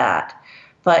about that.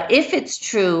 But if it's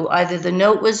true, either the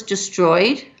note was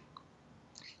destroyed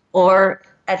or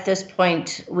at this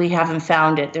point, we haven't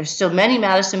found it. There's still many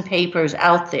Madison papers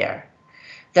out there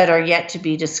that are yet to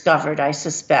be discovered, I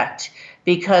suspect,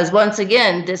 because once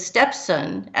again, this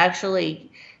stepson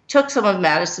actually took some of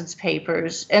Madison's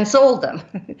papers and sold them.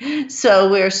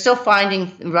 So we're still finding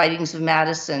writings of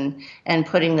Madison and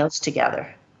putting those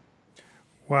together.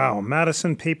 Wow,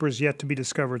 Madison papers yet to be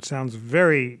discovered sounds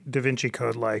very Da Vinci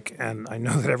Code-like, and I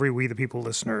know that every We the People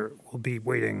listener will be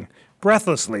waiting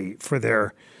breathlessly for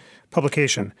their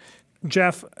publication.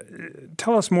 Jeff,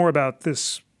 tell us more about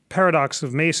this paradox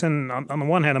of Mason. On the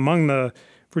one hand, among the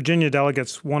Virginia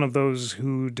delegates, one of those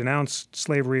who denounced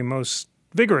slavery most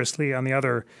vigorously. On the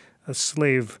other, a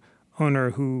slave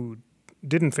owner who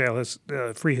didn't fail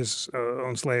free his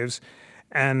own slaves.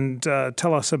 And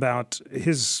tell us about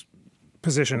his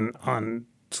position on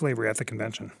slavery at the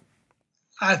convention.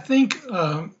 I think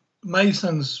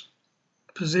Mason's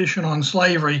position on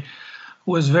slavery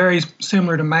was very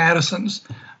similar to Madison's.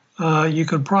 You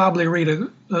could probably read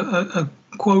a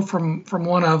quote from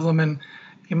one of them, and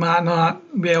you might not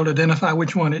be able to identify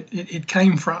which one it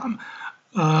came from.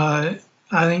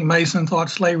 I think Mason thought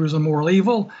slavery was a moral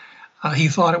evil. He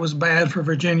thought it was bad for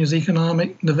Virginia's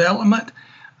economic development.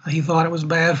 He thought it was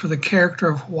bad for the character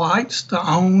of whites to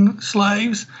own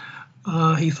slaves.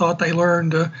 He thought they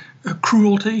learned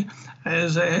cruelty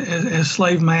as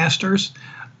slave masters.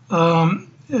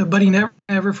 But he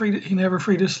never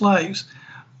freed his slaves.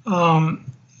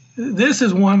 This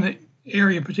is one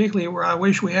area particularly where I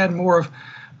wish we had more of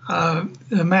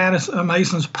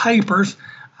Mason's papers.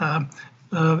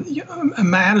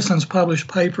 Madison's published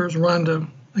papers run to,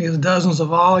 I guess, dozens of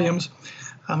volumes.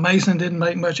 Mason didn't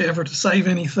make much effort to save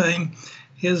anything.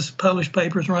 His published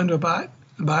papers run to about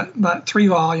about 3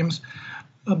 volumes.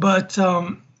 But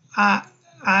I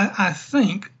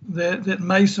think that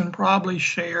Mason probably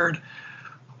shared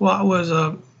what was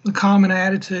a common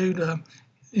attitude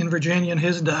in Virginia in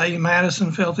his day.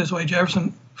 Madison felt this way,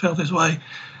 Jefferson felt this way,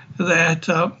 that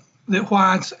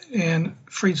whites and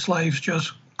freed slaves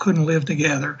just couldn't live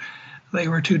together. They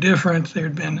were too different. There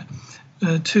had been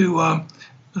too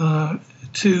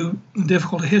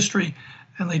difficult a history,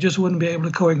 and they just wouldn't be able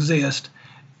to coexist.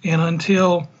 And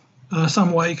until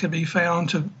some way could be found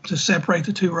to separate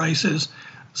the two races,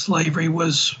 slavery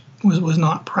was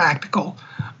not practical.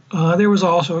 There was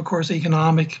also, of course,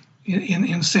 economic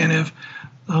incentive.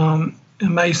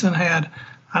 Mason had,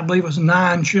 I believe, it was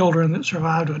 9 children that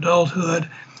survived to adulthood.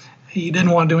 He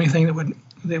didn't want to do anything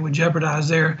that would jeopardize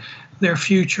their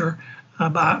future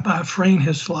by freeing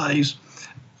his slaves.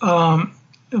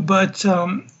 But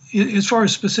as far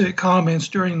as specific comments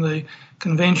during the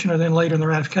convention or then later in the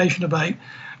ratification debate,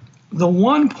 the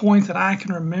one point that I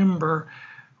can remember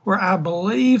where I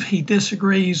believe he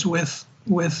disagrees with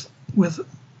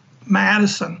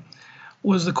Madison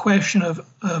was the question of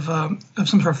some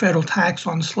sort of federal tax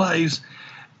on slaves.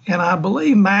 And I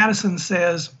believe Madison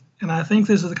says, and I think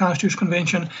this is the Constitutional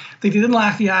Convention, that he didn't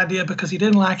like the idea because he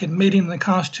didn't like admitting in the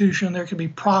Constitution there could be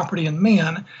property in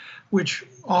men, which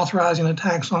authorizing a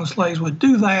tax on slaves would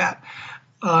do that.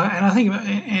 And I think,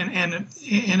 and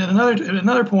in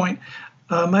another point,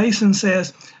 Mason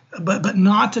says, but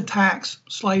not to tax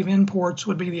slave imports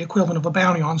would be the equivalent of a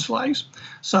bounty on slaves.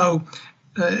 So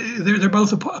they're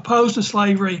both opposed to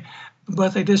slavery,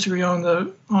 but they disagree on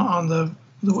the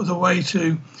way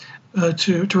to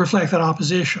reflect that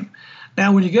opposition.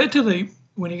 Now, when you get to the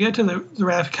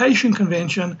ratification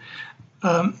convention,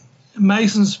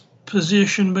 Mason's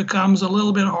position becomes a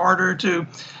little bit harder to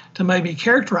maybe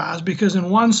characterize, because in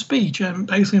one speech and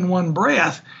basically in one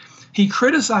breath, he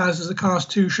criticizes the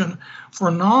Constitution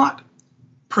for not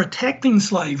protecting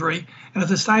slavery, and at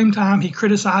the same time he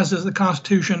criticizes the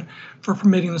Constitution for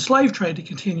permitting the slave trade to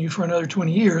continue for another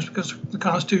 20 years, because the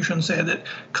Constitution said that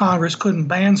Congress couldn't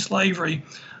ban slavery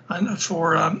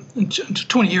for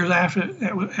 20 years after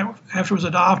it was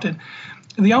adopted.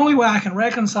 And the only way I can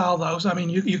reconcile those, I mean,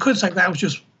 you could say that was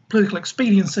just political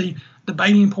expediency,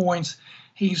 debating points.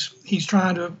 He's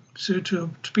trying to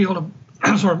be able to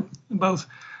sort of both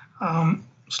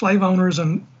slave owners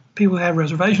and people who had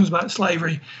reservations about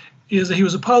slavery, is that he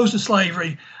was opposed to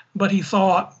slavery, but he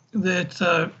thought that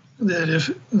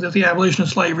the abolition of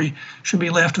slavery should be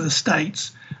left to the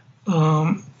states.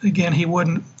 Again, he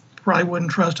probably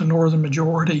wouldn't trust a northern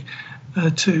majority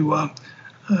to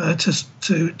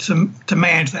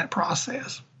manage that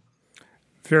process.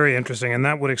 Very interesting, and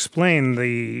that would explain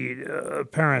the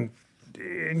apparent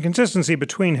inconsistency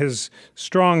between his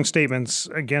strong statements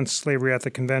against slavery at the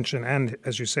convention and,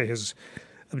 as you say, his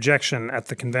objection at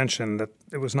the convention that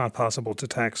it was not possible to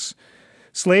tax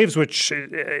slaves, which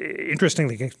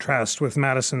interestingly contrasts with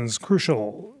Madison's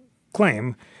crucial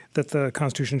claim that the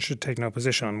Constitution should take no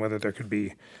position on whether there could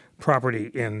be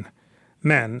property in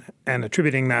men, and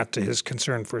attributing that to his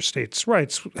concern for states'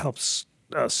 rights helps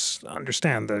us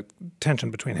understand the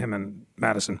tension between him and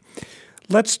Madison.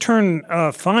 Let's turn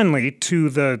finally to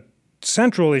the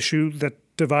central issue that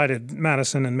divided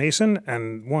Madison and Mason,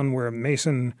 and one where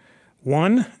Mason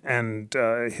won, and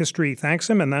history thanks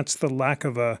him, and that's the lack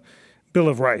of a Bill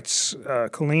of Rights.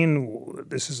 Colleen,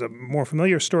 this is a more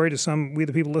familiar story to some We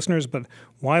the People listeners, but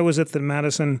why was it that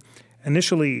Madison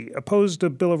initially opposed a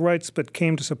Bill of Rights but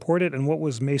came to support it, and what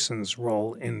was Mason's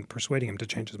role in persuading him to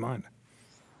change his mind?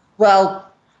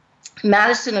 Well,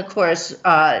 Madison, of course,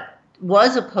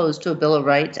 was opposed to a Bill of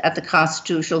Rights at the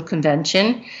Constitutional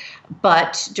Convention,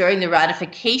 but during the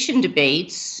ratification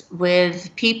debates with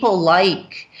people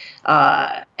like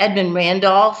Edmund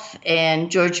Randolph and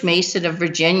George Mason of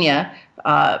Virginia,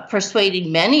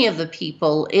 persuading many of the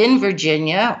people in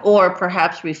Virginia, or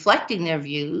perhaps reflecting their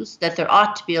views, that there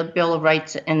ought to be a Bill of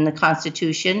Rights in the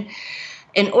Constitution,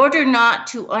 in order not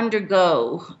to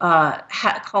undergo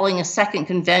calling a second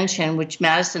convention, which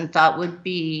Madison thought would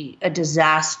be a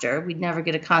disaster. We'd never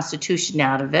get a constitution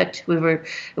out of it. It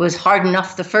was hard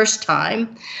enough the first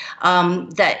time.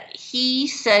 That he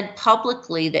said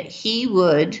publicly that he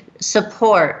would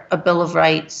support a Bill of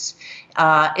Rights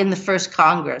in the first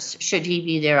Congress, should he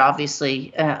be there,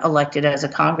 obviously elected as a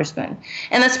congressman.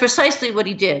 And that's precisely what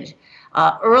he did.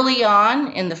 Early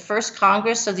on in the first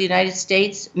Congress of the United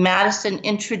States, Madison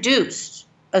introduced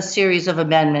a series of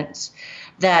amendments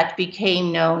that became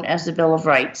known as the Bill of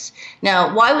Rights.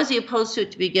 Now, why was he opposed to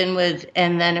it to begin with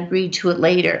and then agreed to it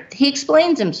later? He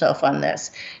explains himself on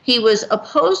this. He was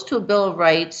opposed to a Bill of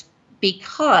Rights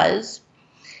because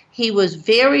he was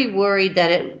very worried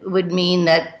that it would mean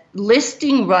that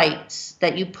listing rights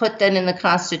that you put then in the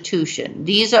Constitution,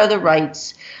 these are the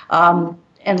rights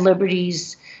and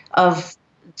liberties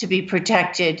to be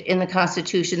protected in the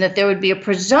Constitution, that there would be a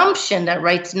presumption that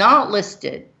rights not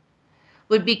listed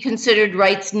would be considered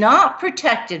rights not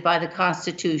protected by the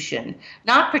Constitution,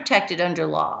 not protected under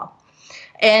law.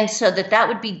 And so that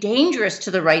would be dangerous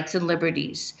to the rights and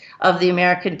liberties of the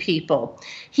American people.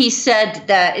 He said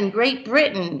that in Great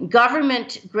Britain,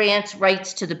 government grants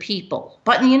rights to the people.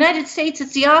 But in the United States,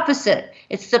 it's the opposite.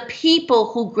 It's the people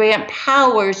who grant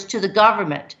powers to the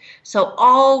government. So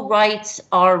all rights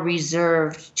are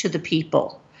reserved to the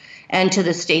people and to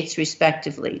the states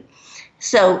respectively.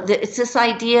 So it's this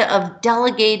idea of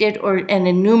delegated and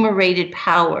enumerated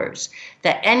powers,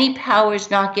 that any powers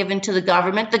not given to the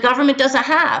government doesn't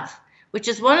have, which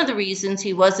is one of the reasons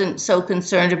he wasn't so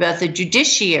concerned about the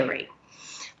judiciary,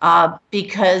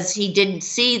 because he didn't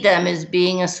see them as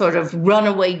being a sort of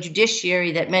runaway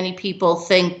judiciary that many people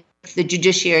think the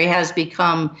judiciary has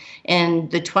become in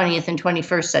the 20th and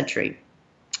 21st century.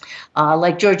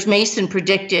 Like George Mason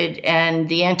predicted and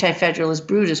the anti-federalist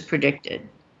Brutus predicted.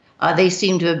 They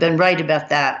seem to have been right about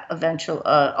that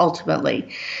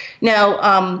ultimately.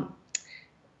 Now,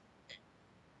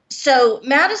 so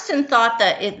Madison thought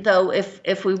that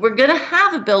if we were going to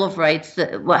have a Bill of Rights,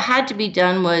 that what had to be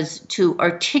done was to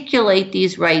articulate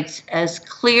these rights as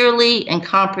clearly and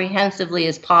comprehensively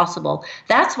as possible.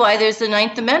 That's why there's the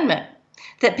Ninth Amendment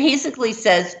that basically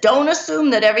says, don't assume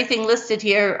that everything listed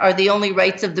here are the only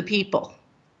rights of the people.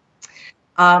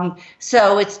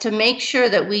 So it's to make sure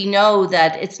that we know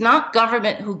that it's not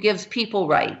government who gives people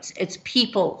rights, it's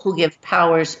people who give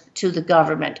powers to the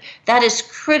government. That is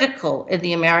critical in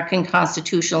the American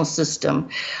constitutional system,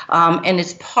 and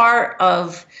it's part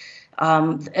of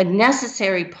a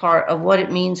necessary part of what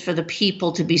it means for the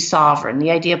people to be sovereign, the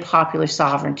idea of popular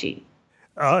sovereignty.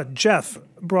 Jeff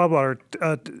Broadwater,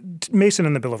 Mason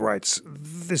and the Bill of Rights,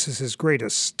 this is his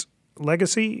greatest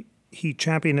legacy. He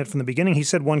championed it from the beginning. He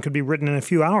said one could be written in a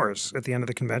few hours at the end of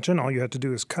the convention. All you had to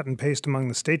do is cut and paste among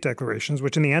the state declarations,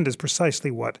 which in the end is precisely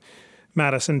what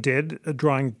Madison did,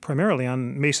 drawing primarily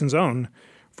on Mason's own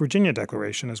Virginia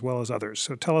Declaration as well as others.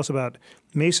 So tell us about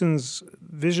Mason's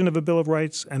vision of a Bill of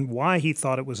Rights and why he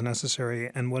thought it was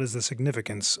necessary, and what is the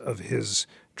significance of his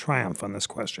triumph on this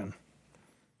question.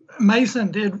 Mason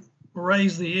did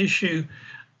raise the issue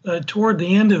toward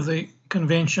the end of the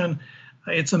convention.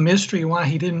 It's a mystery why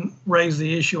he didn't raise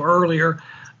the issue earlier.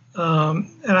 And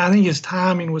I think his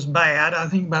timing was bad. I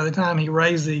think by the time he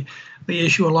raised the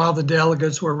issue, a lot of the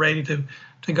delegates were ready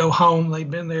to go home.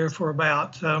 They'd been there for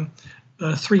about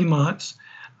 3 months.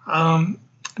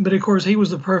 But of course, he was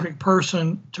the perfect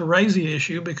person to raise the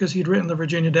issue because he'd written the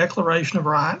Virginia Declaration of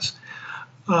Rights.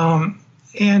 I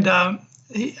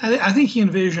think he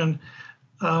envisioned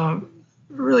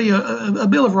really a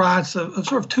Bill of Rights of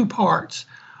sort of two parts.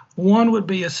 One would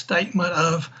be a statement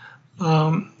of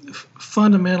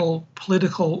fundamental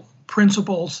political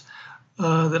principles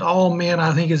that all men,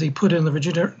 I think, as he put it in the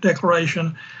Virginia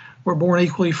Declaration, were born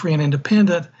equally free and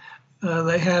independent.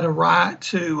 They had a right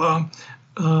to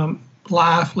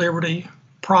life, liberty,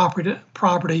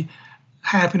 property,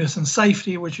 happiness, and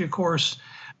safety, which, of course,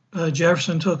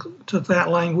 Jefferson took that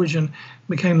language and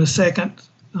became the second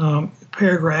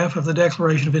paragraph of the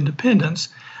Declaration of Independence.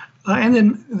 And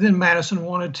then Mason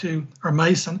wanted to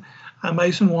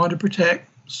protect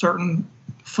certain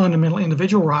fundamental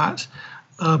individual rights,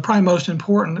 probably most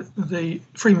important, the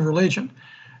freedom of religion,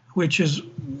 which is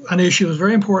an issue that was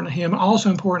very important to him,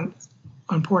 also important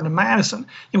to Madison.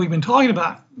 And we've been talking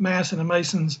about Madison and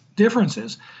Mason's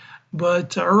differences,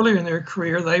 but earlier in their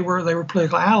career, they were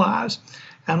political allies.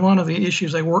 And one of the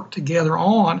issues they worked together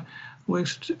on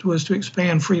was to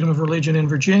expand freedom of religion in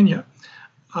Virginia.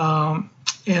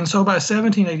 And so by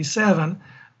 1787,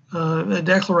 the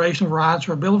Declaration of Rights,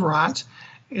 or a Bill of Rights,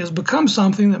 has become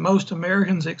something that most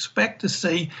Americans expect to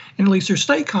see in at least their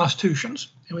state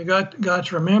constitutions. And we got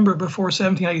to remember, before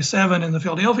 1787 in the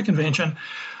Philadelphia Convention,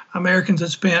 Americans had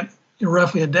spent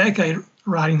roughly a decade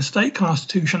writing state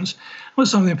constitutions. It was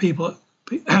something people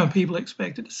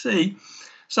expected to see.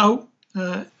 So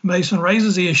Mason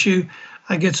raises the issue,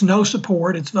 gets no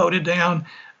support. It's voted down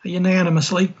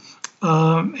unanimously.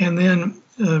 And then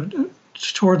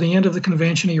toward the end of the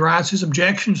convention, he writes his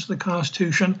objections to the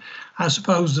Constitution. I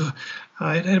suppose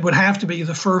it would have to be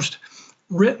the first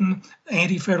written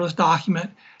anti-federalist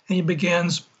document, and he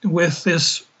begins with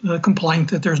this complaint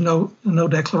that there's no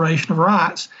Declaration of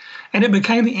Rights. And it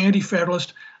became the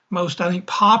anti-federalist most, I think,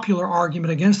 popular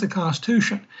argument against the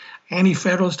Constitution.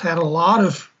 Anti-federalists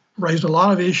raised a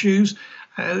lot of issues.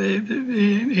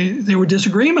 There were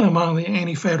disagreement among the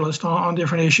Anti-Federalists on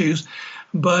different issues,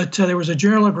 but there was a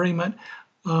general agreement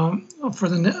on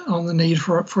the need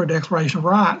for a Declaration of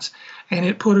Rights, and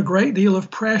it put a great deal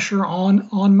of pressure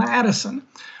on Madison.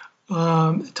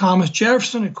 Thomas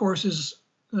Jefferson, of course, is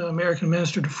the American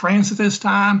minister to France at this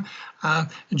time.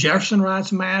 Jefferson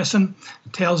writes Madison,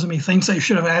 tells him he thinks they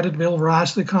should have added the Bill of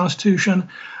Rights to the Constitution.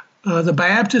 The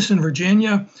Baptists in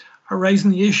Virginia are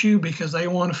raising the issue because they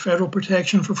want a federal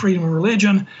protection for freedom of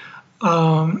religion.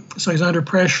 So he's under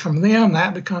pressure from them.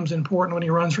 That becomes important when he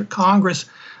runs for Congress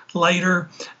later.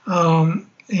 And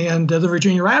the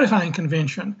Virginia Ratifying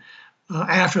Convention,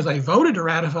 after they voted to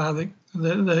ratify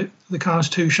the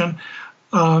Constitution,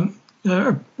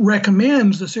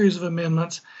 recommends a series of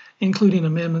amendments, including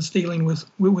amendments dealing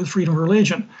with freedom of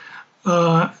religion.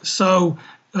 So,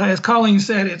 as Colleen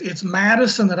said, it's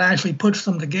Madison that actually puts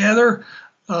them together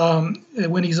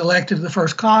when he's elected to the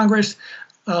first Congress,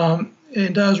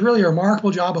 and does really a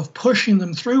remarkable job of pushing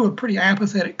them through a pretty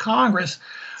apathetic Congress.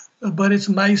 But it's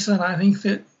Mason, I think,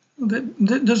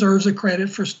 that deserves the credit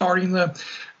for starting the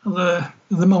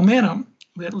momentum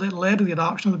that led to the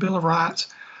adoption of the Bill of Rights.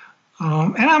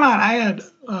 And I might add,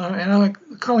 and I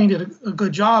think Colleen did a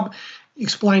good job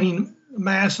explaining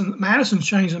Madison's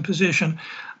change in position.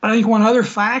 But I think one other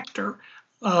factor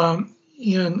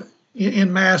in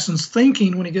Madison's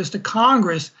thinking when he gets to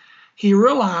Congress, he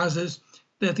realizes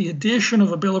that the addition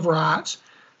of a Bill of Rights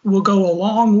will go a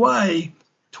long way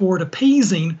toward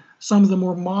appeasing some of the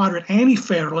more moderate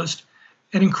anti-federalists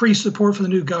and increase support for the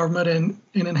new government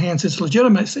and enhance its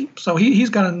legitimacy. So he's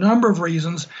got a number of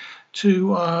reasons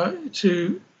to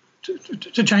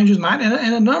change his mind,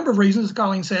 and a number of reasons, as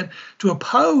Colleen said, to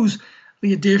oppose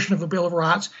the addition of a Bill of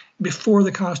Rights before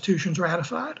the Constitution's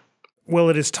ratified. Well,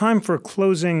 it is time for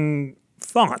closing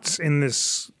thoughts in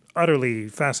this utterly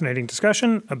fascinating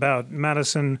discussion about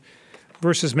Madison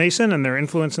versus Mason and their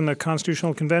influence in the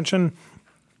Constitutional Convention.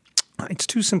 It's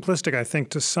too simplistic, I think,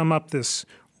 to sum up this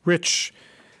rich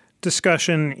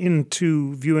discussion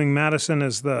into viewing Madison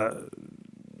as the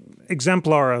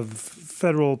exemplar of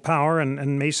federal power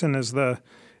and Mason as the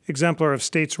exemplar of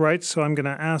states' rights. So I'm going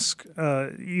to ask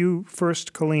you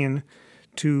first, Colleen,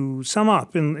 to sum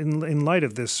up, in light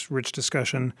of this rich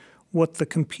discussion, what the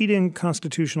competing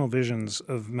constitutional visions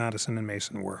of Madison and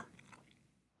Mason were.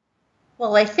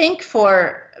 Well, I think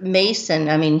for Mason,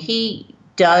 I mean, he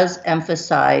does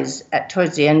emphasize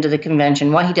towards the end of the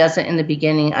convention. Why he doesn't in the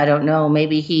beginning, I don't know.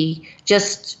 Maybe he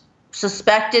just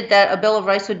suspected that a Bill of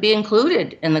Rights would be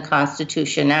included in the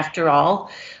Constitution. After all,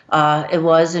 it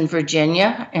was in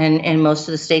Virginia and most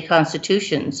of the state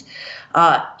constitutions.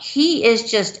 He is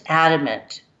just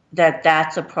adamant that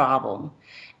that's a problem.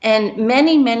 And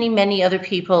many, many, many other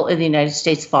people in the United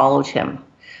States followed him,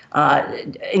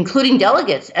 including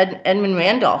delegates, Edmund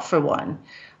Randolph for one,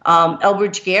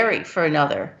 Elbridge Gerry for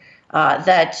another,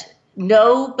 that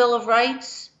no Bill of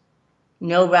Rights,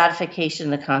 no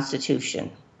ratification of the Constitution.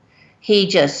 He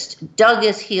just dug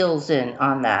his heels in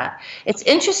on that. It's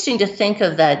interesting to think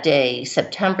of that day,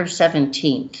 September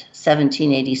 17th,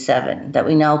 1787, that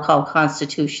we now call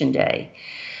Constitution Day,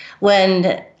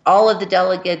 when all of the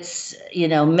delegates,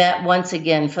 met once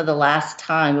again for the last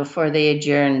time before they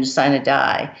adjourned to sign a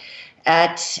die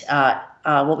at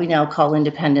what we now call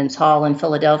Independence Hall in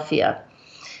Philadelphia.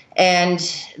 And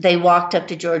they walked up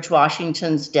to George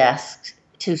Washington's desk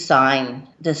to sign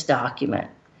this document.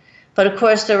 But of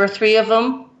course, there were three of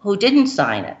them who didn't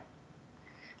sign it: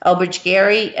 Elbridge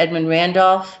Gerry, Edmund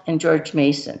Randolph, and George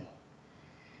Mason.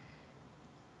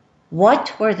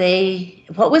 What was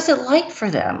it like for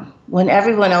them when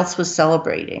everyone else was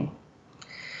celebrating?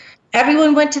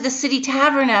 Everyone went to the City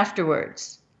Tavern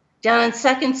afterwards, down on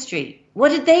 2nd Street. What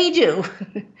did they do?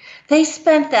 They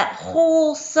spent that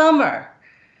whole summer,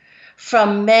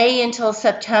 from May until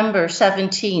September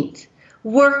 17th,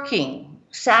 working,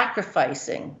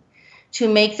 sacrificing to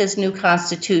make this new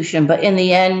Constitution, but in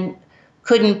the end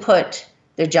couldn't put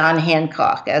their John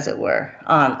Hancock, as it were,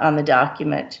 on the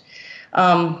document.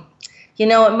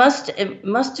 It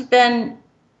must have been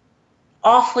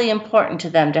awfully important to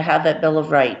them to have that Bill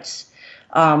of Rights,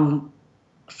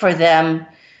 for them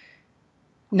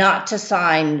not to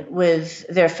sign with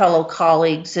their fellow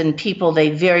colleagues and people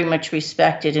they very much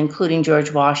respected, including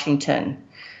George Washington,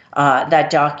 that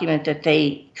document that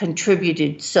they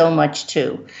contributed so much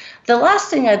to. The last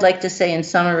thing I'd like to say in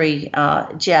summary,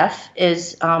 Jeff,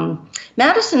 is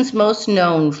Madison's most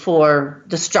known for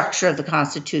the structure of the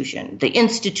Constitution, the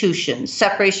institutions,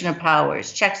 separation of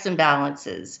powers, checks and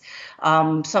balances.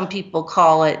 Some people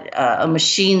call it a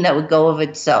machine that would go of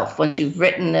itself. When you've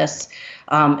written this,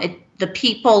 the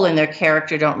people and their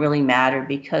character don't really matter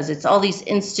because it's all these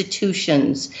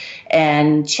institutions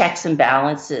and checks and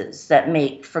balances that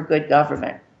make for good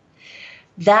government.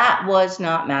 That was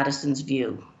not Madison's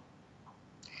view.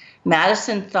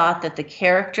 Madison thought that the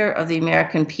character of the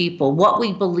American people, what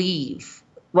we believe,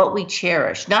 what we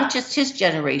cherish, not just his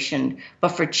generation, but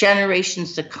for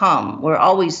generations to come, we're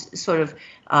always sort of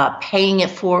paying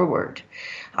it forward,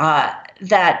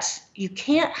 that you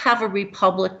can't have a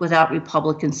republic without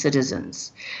Republican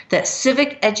citizens, that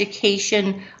civic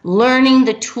education, learning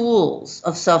the tools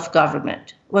of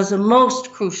self-government was the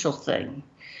most crucial thing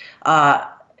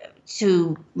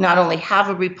to not only have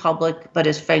a republic, but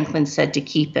as Franklin said, to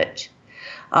keep it.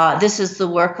 This is the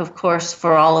work, of course,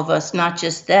 for all of us, not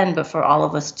just then, but for all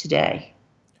of us today.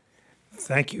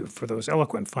 Thank you for those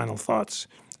eloquent final thoughts.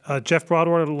 Jeff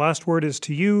Broadwater, the last word is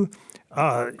to you.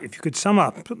 If you could sum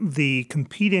up the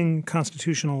competing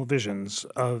constitutional visions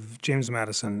of James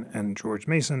Madison and George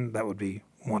Mason, that would be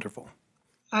wonderful.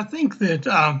 I think that,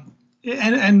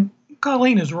 and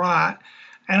Colleen is right,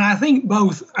 and I think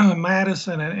both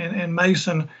Madison and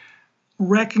Mason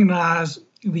recognize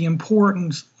the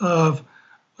importance of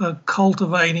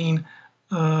cultivating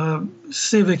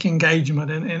civic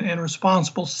engagement and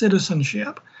responsible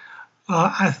citizenship.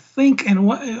 I think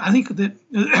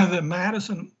that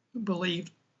Madison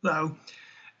believed, though,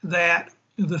 that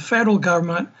the federal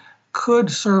government could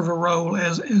serve a role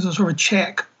as a sort of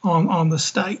check on the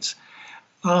states,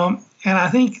 and I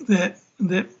think that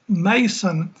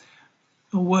Mason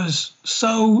was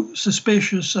so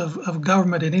suspicious of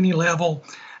government at any level.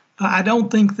 I don't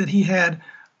think that he had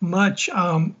much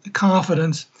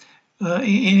confidence in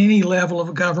any level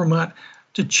of government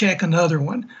to check another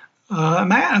one.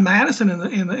 Madison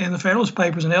in the Federalist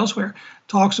Papers and elsewhere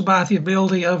talks about the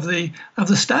ability of the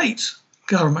states'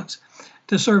 governments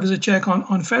to serve as a check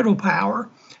on federal power.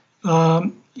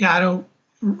 I don't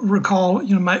recall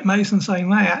Mason saying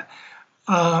that.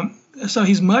 So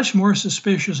he's much more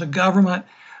suspicious of government.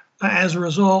 As a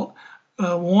result,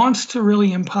 wants to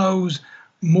really impose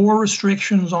more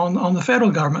restrictions on the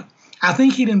federal government. I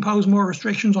think he'd impose more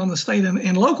restrictions on the state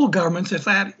and local governments if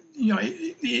that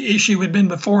issue had been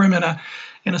before him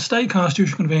in a state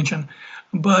constitutional convention.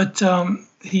 But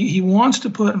he wants to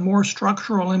put more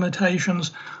structural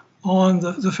limitations on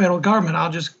the federal government. I'll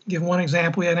just give one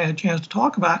example we hadn't had a chance to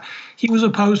talk about. He was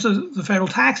opposed to the federal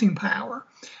taxing power.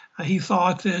 He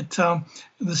thought that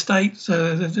the states,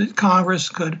 that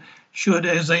Congress should,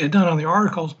 as they had done on the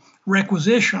Articles,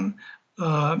 requisition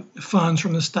funds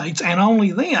from the states, and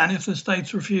only then, if the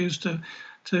states refused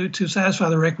to satisfy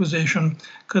the requisition,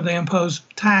 could they impose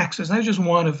taxes. That's just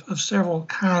one of several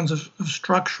kinds of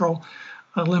structural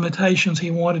limitations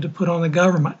he wanted to put on the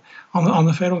government, on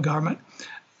the federal government.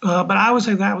 But I would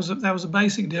say that was a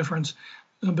basic difference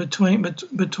between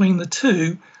the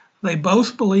two. They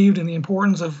both believed in the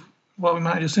importance of what we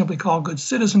might just simply call good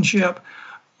citizenship.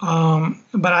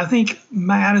 But I think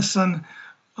Madison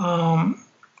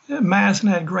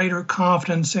had greater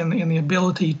confidence in the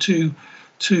ability to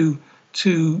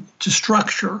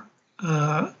structure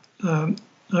a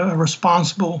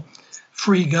responsible,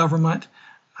 free government.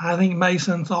 I think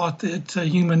Mason thought that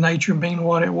human nature being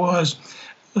what it was,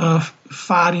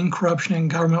 fighting corruption in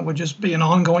government would just be an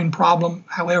ongoing problem,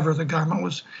 however the government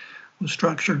was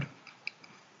structured.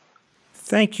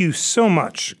 Thank you so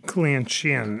much, Colleen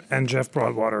Sheehan and Jeff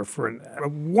Broadwater, for a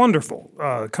wonderful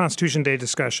Constitution Day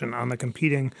discussion on the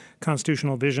competing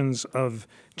constitutional visions of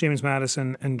James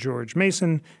Madison and George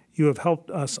Mason. You have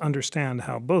helped us understand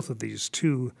how both of these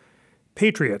two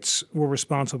patriots were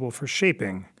responsible for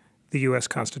shaping the U.S.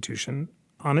 Constitution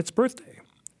on its birthday.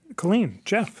 Colleen,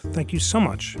 Jeff, thank you so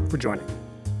much for joining.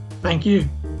 Thank you.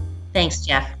 Thanks,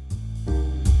 Jeff.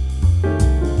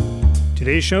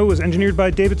 Today's show was engineered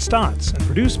by David Stotts and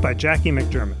produced by Jackie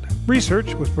McDermott.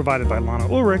 Research was provided by Lana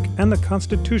Ulrich and the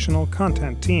Constitutional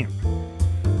Content Team.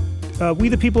 We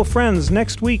the People friends,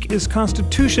 next week is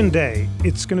Constitution Day.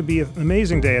 It's going to be an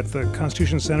amazing day at the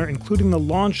Constitution Center, including the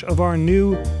launch of our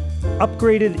new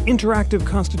upgraded interactive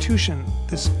Constitution,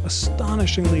 this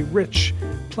astonishingly rich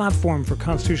platform for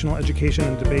constitutional education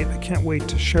and debate. I can't wait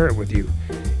to share it with you.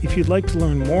 If you'd like to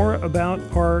learn more about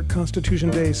our Constitution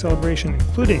Day celebration,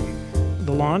 including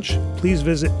the launch, please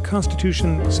visit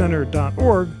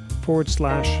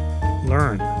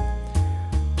constitutioncenter.org/learn.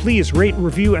 Please rate,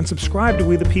 review, and subscribe to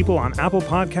We the People on Apple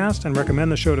Podcasts and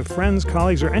recommend the show to friends,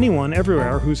 colleagues, or anyone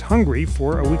everywhere who's hungry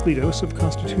for a weekly dose of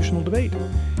constitutional debate.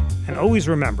 And always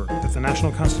remember that the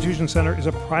National Constitution Center is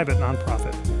a private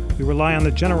nonprofit. We rely on the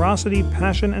generosity,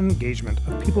 passion, and engagement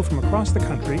of people from across the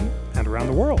country and around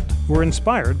the world who are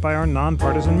inspired by our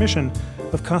nonpartisan mission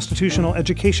of constitutional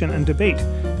education and debate.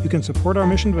 You can support our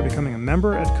mission by becoming a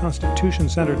member at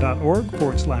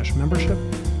constitutioncenter.org/membership,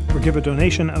 or give a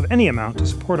donation of any amount to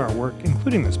support our work,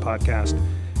 including this podcast,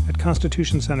 at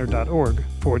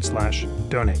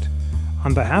constitutioncenter.org/donate.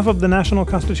 On behalf of the National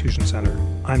Constitution Center,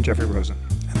 I'm Jeffrey Rosen,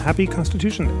 and happy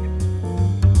Constitution Day.